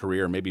starting their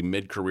career, maybe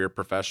mid-career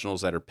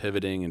professionals that are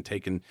pivoting and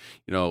taking,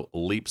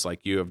 leaps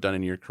like you have done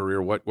in your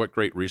career? What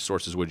great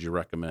resources would you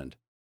recommend?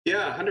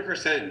 Yeah,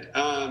 100%.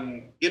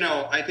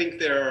 I think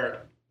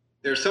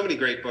there's so many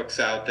great books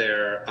out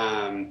there.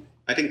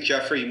 I think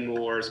Jeffrey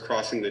Moore's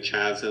Crossing the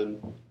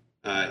Chasm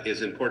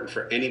is important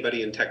for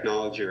anybody in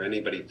technology or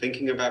anybody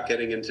thinking about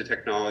getting into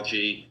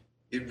technology.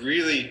 It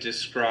really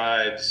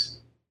describes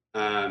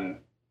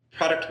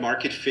product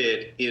market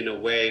fit in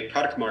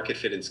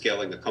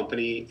scaling a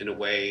company in a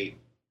way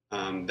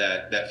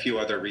that few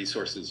other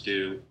resources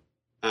do.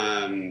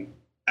 And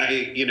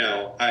it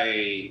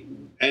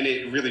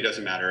really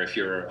doesn't matter if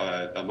you're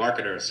a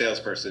marketer, a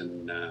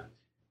salesperson,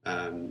 a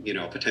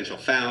potential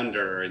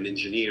founder, an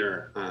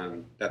engineer.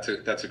 That's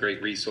a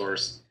great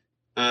resource.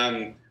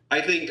 I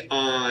think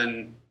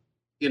on,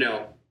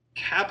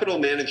 capital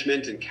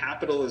management, and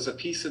capital is a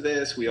piece of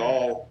this. We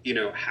all,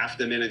 have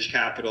to manage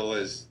capital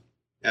as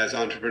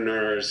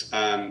entrepreneurs.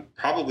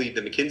 Probably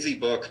the McKinsey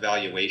book,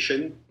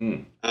 Valuation,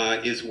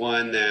 is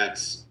one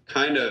that's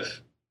kind of,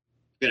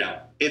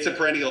 it's a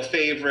perennial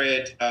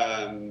favorite.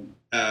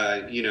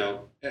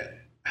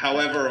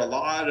 However, a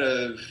lot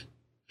of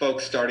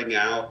folks starting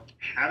out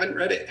haven't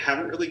read it,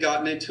 haven't really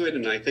gotten into it,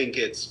 and I think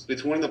it's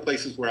one of the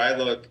places where I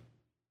look.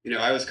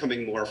 I was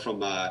coming more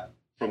from a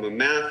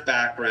math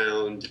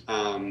background.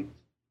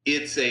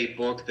 It's a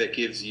book that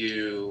gives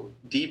you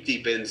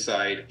deep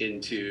insight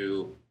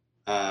into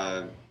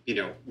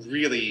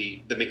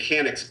really the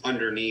mechanics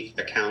underneath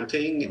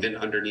accounting and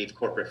underneath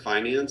corporate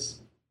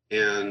finance,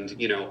 and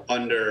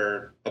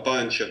under a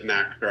bunch of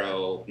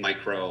macro,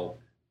 micro,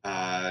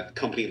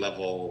 company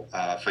level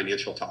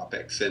financial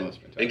topics, and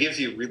it gives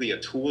you really a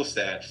tool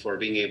set for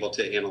being able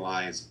to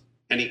analyze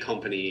any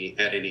company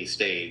at any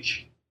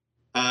stage.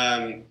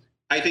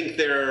 I think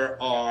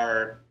there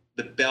are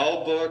the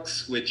Bell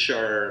books, which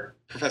are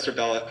Professor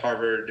Bell at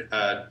Harvard,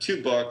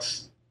 two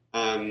books.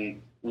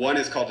 One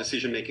is called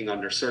Decision Making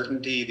Under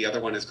Certainty. The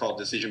other one is called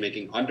Decision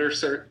Making Under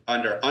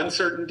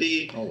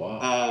Uncertainty. Oh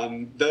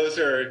wow! Those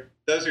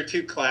are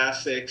two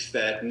classics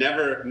that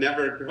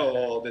never grow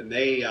old, and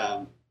they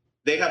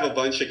have a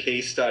bunch of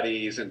case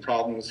studies and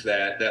problems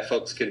that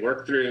folks can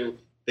work through.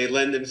 They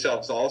lend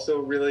themselves also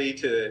really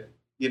to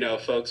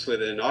folks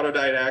with an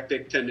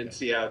autodidactic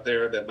tendency out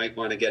there that might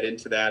want to get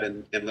into that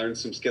and learn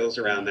some skills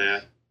around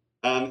that.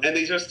 And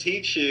they just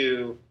teach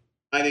you,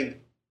 I think,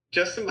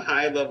 just some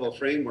high-level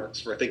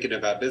frameworks for thinking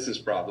about business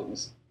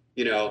problems.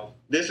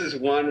 This is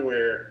one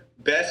where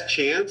best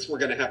chance we're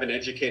going to have an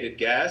educated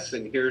guess,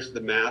 and here's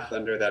the math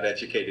under that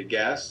educated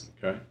guess.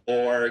 Okay.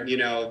 Or,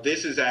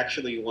 this is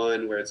actually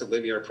one where it's a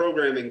linear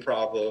programming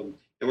problem,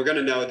 and we're going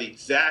to know the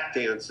exact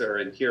answer,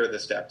 and here are the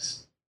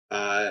steps.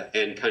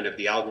 And kind of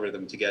the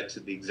algorithm to get to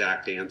the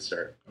exact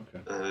answer.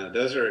 Okay.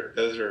 Those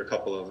are a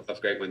couple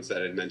of great ones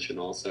that I'd mention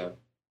also.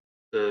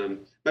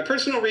 My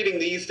personal reading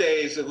these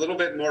days is a little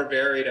bit more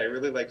varied. I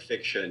really like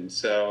fiction.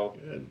 So,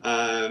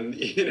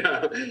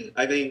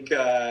 I think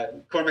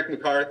Cormac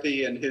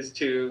McCarthy and his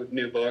two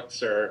new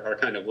books are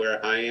kind of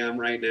where I am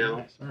right now.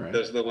 Nice. All right.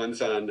 Those are the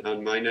ones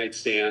on my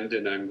nightstand,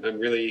 and I'm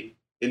really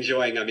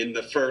enjoying. I'm in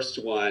the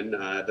first one,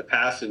 The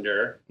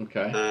Passenger,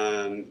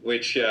 Okay.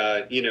 which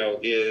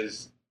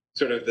is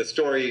sort of the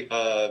story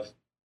of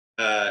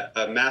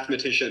a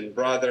mathematician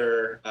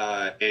brother,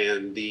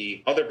 and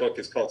the other book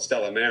is called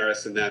Stella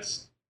Maris, and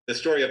that's the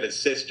story of his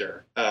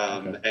sister.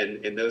 Okay.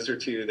 And those are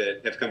two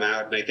that have come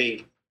out. And I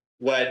think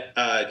what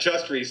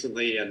just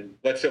recently, and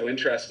what's so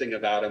interesting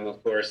about him,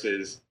 of course,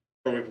 is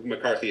Cormac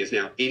McCarthy is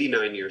now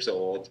 89 years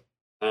old.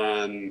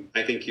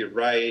 I think you're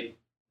right.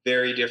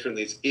 Very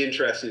differently. It's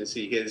interesting to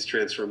see his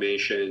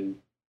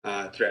transformation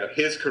throughout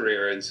his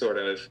career and sort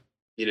of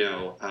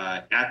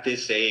at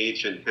this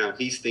age and how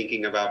he's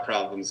thinking about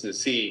problems, and to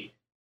see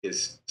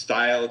his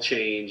style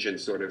change and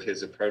sort of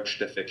his approach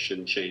to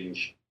fiction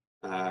change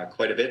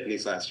quite a bit in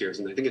these last years.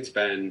 And I think it's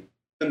been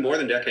more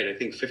than a decade, I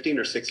think 15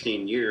 or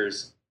 16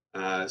 years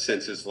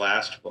since his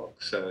last book.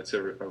 So it's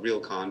a real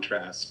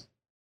contrast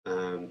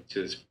to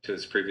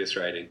his previous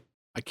writing.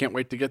 I can't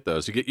wait to get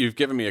those. You've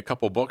given me a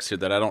couple books here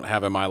that I don't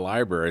have in my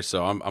library,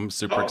 so I'm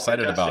super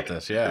excited about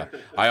this. Yeah,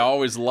 I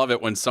always love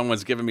it when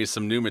someone's giving me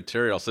some new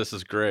material. So this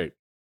is great.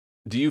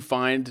 Do you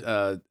find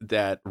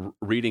that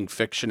reading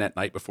fiction at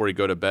night before you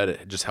go to bed,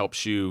 it just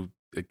helps you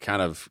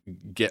kind of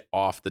get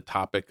off the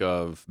topic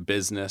of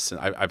business? And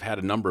I've had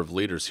a number of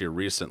leaders here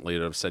recently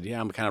that have said, yeah,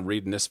 I'm kind of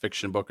reading this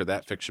fiction book or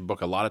that fiction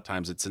book. A lot of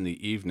times it's in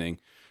the evening.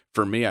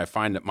 For me, I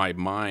find that my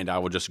mind, I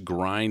will just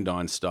grind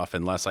on stuff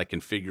unless I can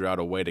figure out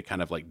a way to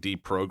kind of like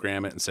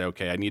deprogram it and say,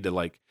 okay, I need to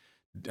like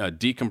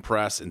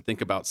decompress and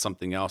think about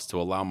something else to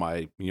allow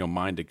my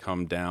mind to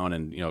come down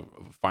and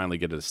finally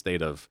get to a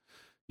state of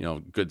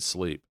good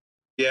sleep.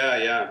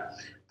 Yeah.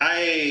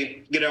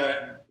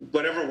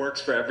 Whatever works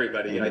for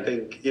everybody. I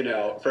think,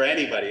 for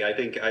anybody, I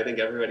think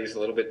everybody's a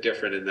little bit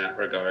different in that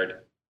regard.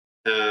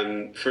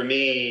 For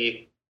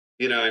me,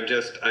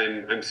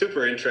 I'm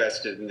super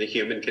interested in the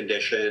human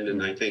condition,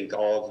 and I think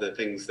all of the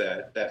things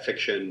that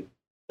fiction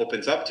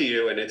opens up to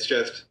you. And it's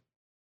just,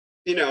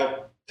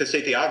 to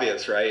state the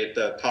obvious, right?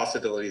 The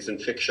possibilities in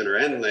fiction are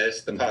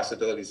endless. The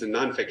possibilities in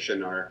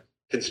nonfiction are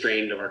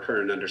constrained to our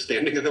current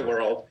understanding of the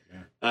world.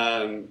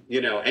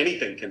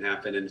 Anything can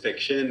happen in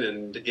fiction,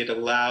 and it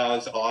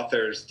allows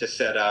authors to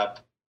set up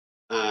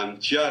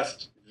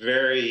just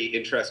very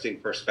interesting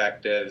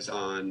perspectives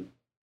on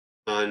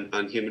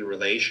human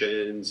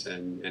relations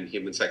and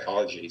human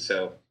psychology.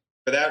 So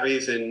for that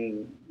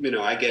reason,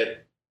 I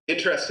get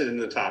interested in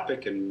the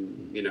topic,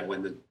 and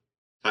when the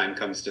time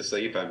comes to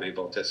sleep, I'm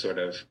able to sort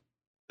of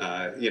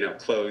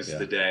close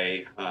the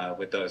day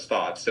with those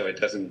thoughts, so it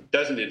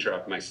doesn't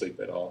interrupt my sleep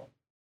at all.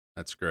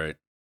 That's great.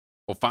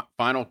 Well,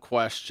 final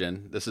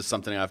question. This is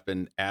something I've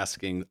been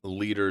asking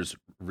leaders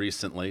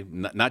recently,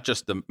 not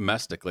just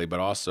domestically, but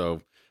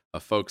also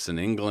folks in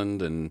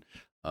England and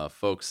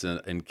folks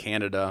in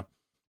Canada.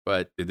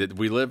 But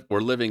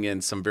we're living in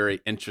some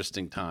very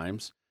interesting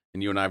times,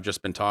 and you and I have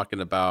just been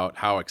talking about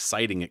how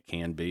exciting it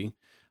can be.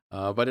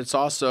 But it's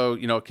also,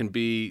 it can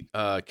be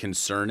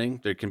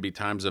concerning. There can be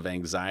times of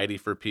anxiety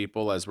for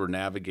people as we're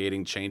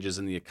navigating changes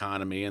in the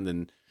economy, and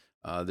then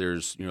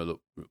there's the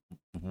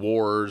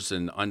wars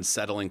and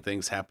unsettling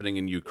things happening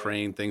in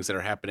Ukraine, things that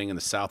are happening in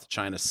the South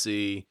China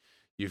Sea.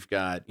 You've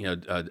got,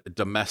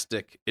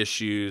 domestic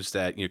issues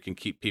that can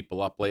keep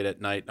people up late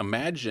at night.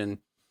 Imagine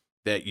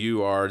that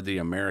you are the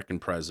American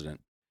president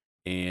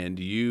and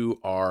you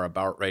are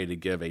about ready to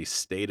give a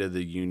State of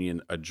the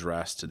Union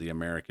address to the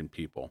American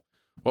people.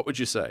 What would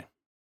you say?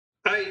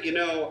 I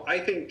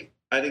think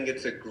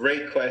it's a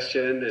great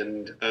question,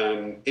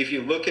 and if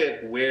you look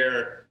at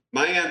where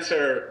my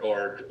answer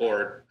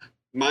or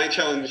my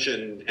challenge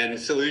and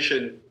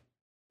solution,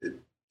 to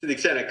the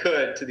extent I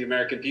could, to the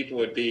American people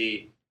would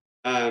be,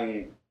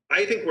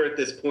 I think we're at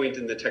this point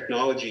in the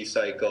technology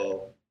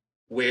cycle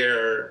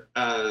where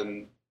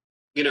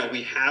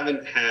we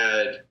haven't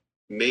had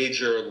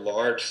major,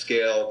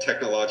 large-scale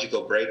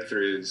technological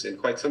breakthroughs in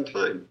quite some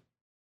time.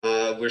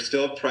 We're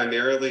still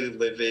primarily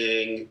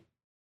living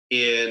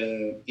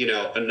in,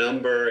 a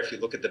number, if you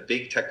look at the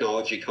big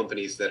technology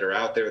companies that are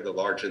out there, the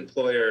large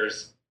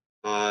employers,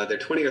 they're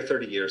 20 or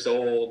 30 years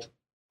old.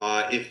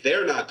 If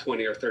they're not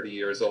 20 or 30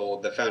 years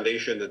old, the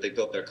foundation that they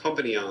built their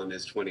company on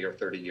is 20 or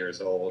 30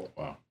 years old.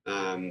 Wow.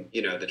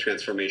 The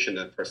transformation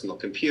of personal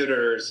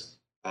computers,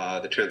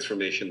 the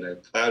transformation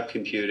of cloud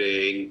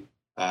computing,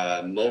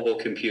 mobile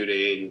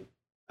computing,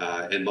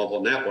 and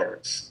mobile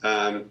networks.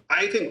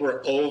 I think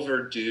we're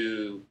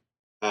overdue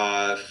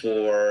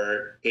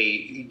for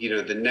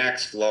the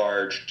next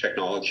large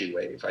technology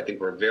wave. I think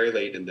we're very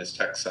late in this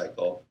tech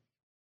cycle.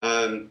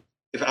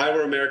 If I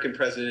were American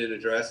president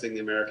addressing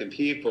the American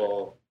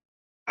people,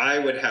 I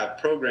would have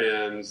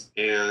programs,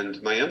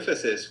 and my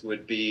emphasis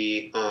would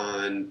be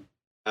on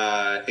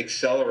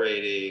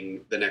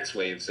accelerating the next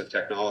waves of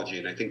technology.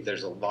 And I think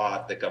there's a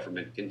lot that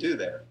government can do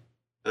there.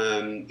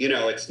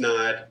 It's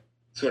not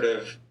sort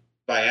of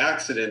by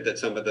accident that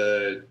some of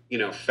the,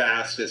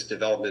 fastest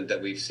development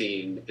that we've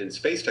seen in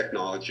space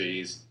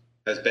technologies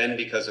has been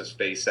because of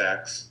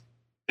SpaceX.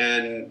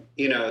 And,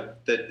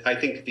 I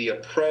think the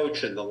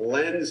approach and the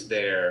lens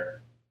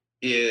there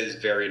is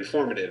very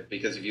informative,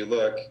 because if you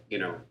look,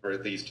 or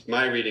at least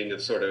my reading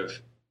of sort of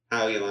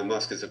how Elon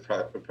Musk has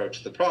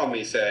approached the problem,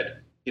 he said,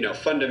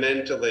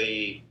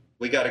 fundamentally,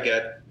 we got to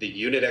get the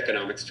unit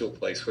economics to a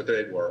place where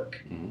they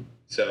work. Mm-hmm.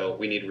 So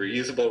we need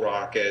reusable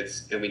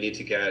rockets, and we need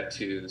to get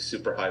to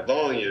super high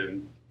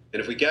volume.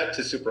 And if we get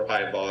to super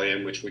high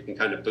volume, which we can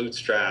kind of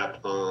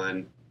bootstrap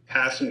on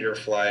passenger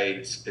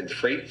flights and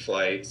freight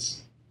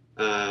flights,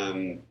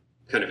 kind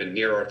of in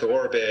near Earth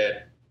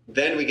orbit,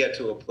 then we get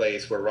to a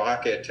place where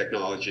rocket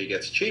technology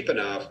gets cheap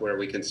enough where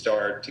we can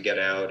start to get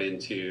out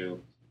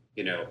into,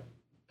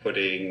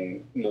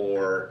 putting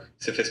more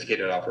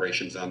sophisticated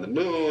operations on the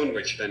moon,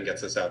 which then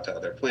gets us out to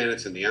other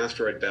planets in the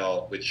asteroid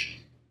belt, which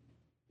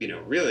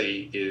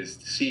really is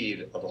the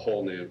seed of a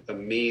whole new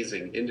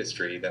amazing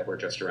industry that we're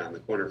just around the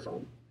corner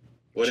from.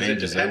 What does it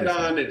depend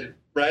on?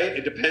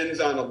 It depends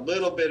on a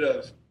little bit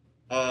of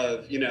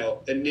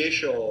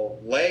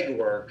initial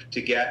legwork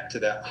to get to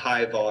that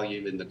high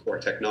volume in the core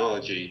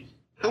technology.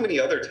 How many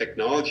other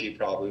technology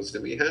problems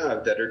do we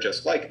have that are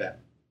just like that?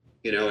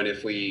 And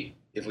if we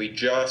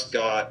just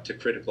got to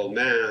critical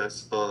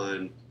mass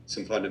on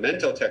some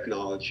fundamental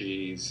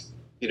technologies,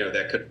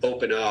 that could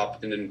open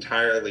up an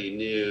entirely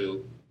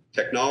new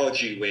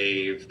technology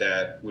wave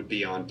that would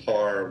be on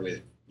par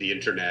with the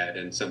internet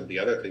and some of the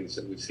other things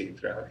that we've seen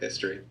throughout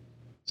history.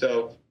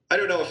 So I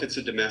don't know if it's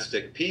a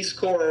domestic Peace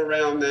Corps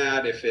around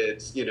that, if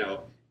it's,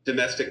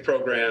 domestic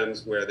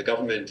programs where the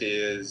government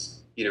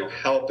is,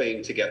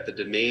 helping to get the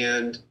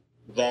demand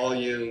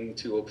volume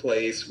to a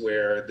place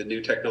where the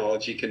new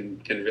technology can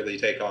really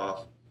take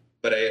off.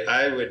 But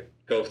I would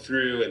go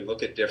through and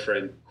look at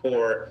different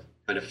core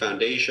kind of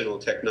foundational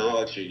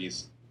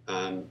technologies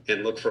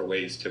and look for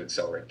ways to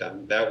accelerate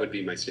them. That would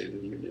be my State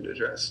of the Union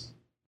address.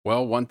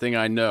 Well, one thing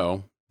I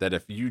know, that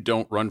if you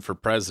don't run for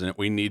president,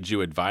 we need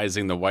you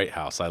advising the White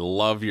House. I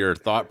love your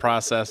thought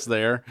process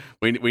there.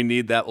 We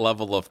need that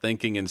level of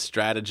thinking and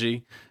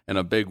strategy in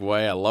a big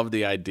way. I love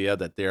the idea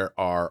that there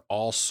are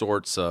all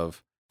sorts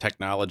of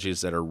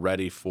technologies that are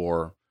ready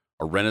for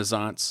a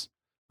renaissance,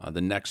 the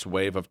next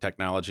wave of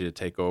technology to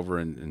take over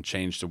and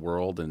change the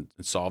world and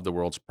solve the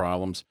world's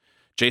problems.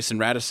 Jason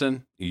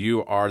Radisson,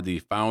 you are the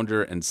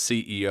founder and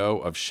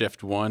CEO of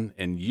ShiftOne,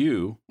 and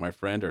you, my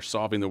friend, are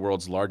solving the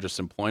world's largest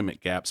employment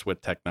gaps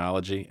with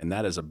technology, and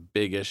that is a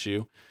big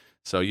issue.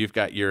 So you've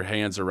got your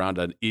hands around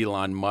an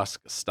Elon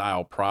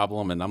Musk-style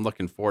problem, and I'm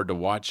looking forward to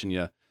watching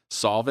you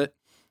solve it.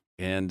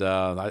 And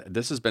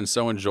this has been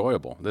so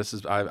enjoyable.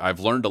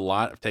 I've learned a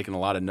lot. I've taken a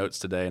lot of notes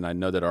today, and I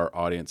know that our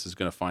audience is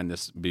going to find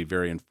this be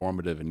very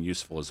informative and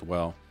useful as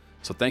well.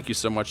 So thank you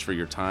so much for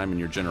your time and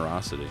your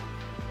generosity.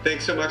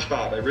 Thanks so much,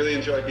 Bob. I really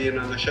enjoyed being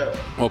on the show.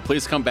 Well,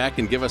 please come back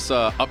and give us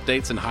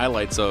updates and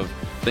highlights of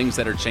things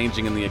that are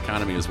changing in the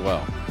economy as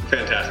well.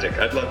 Fantastic.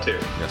 I'd love to.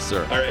 Yes,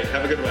 sir. All right.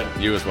 Have a good one.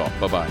 You as well.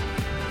 Bye-bye.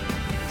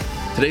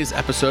 Today's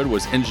episode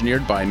was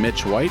engineered by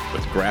Mitch White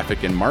with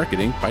graphic and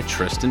marketing by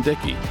Tristan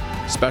Dickey.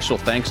 Special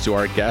thanks to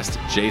our guest,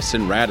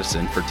 Jason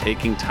Radisson, for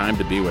taking time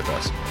to be with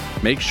us.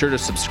 Make sure to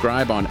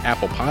subscribe on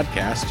Apple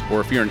Podcasts, or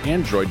if you're an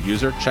Android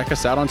user, check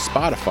us out on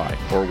Spotify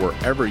or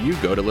wherever you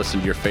go to listen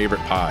to your favorite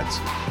pods.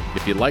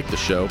 If you like the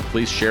show,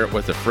 please share it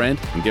with a friend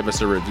and give us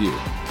a review.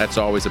 That's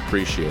always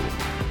appreciated.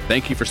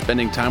 Thank you for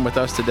spending time with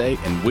us today,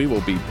 and we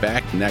will be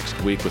back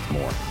next week with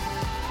more.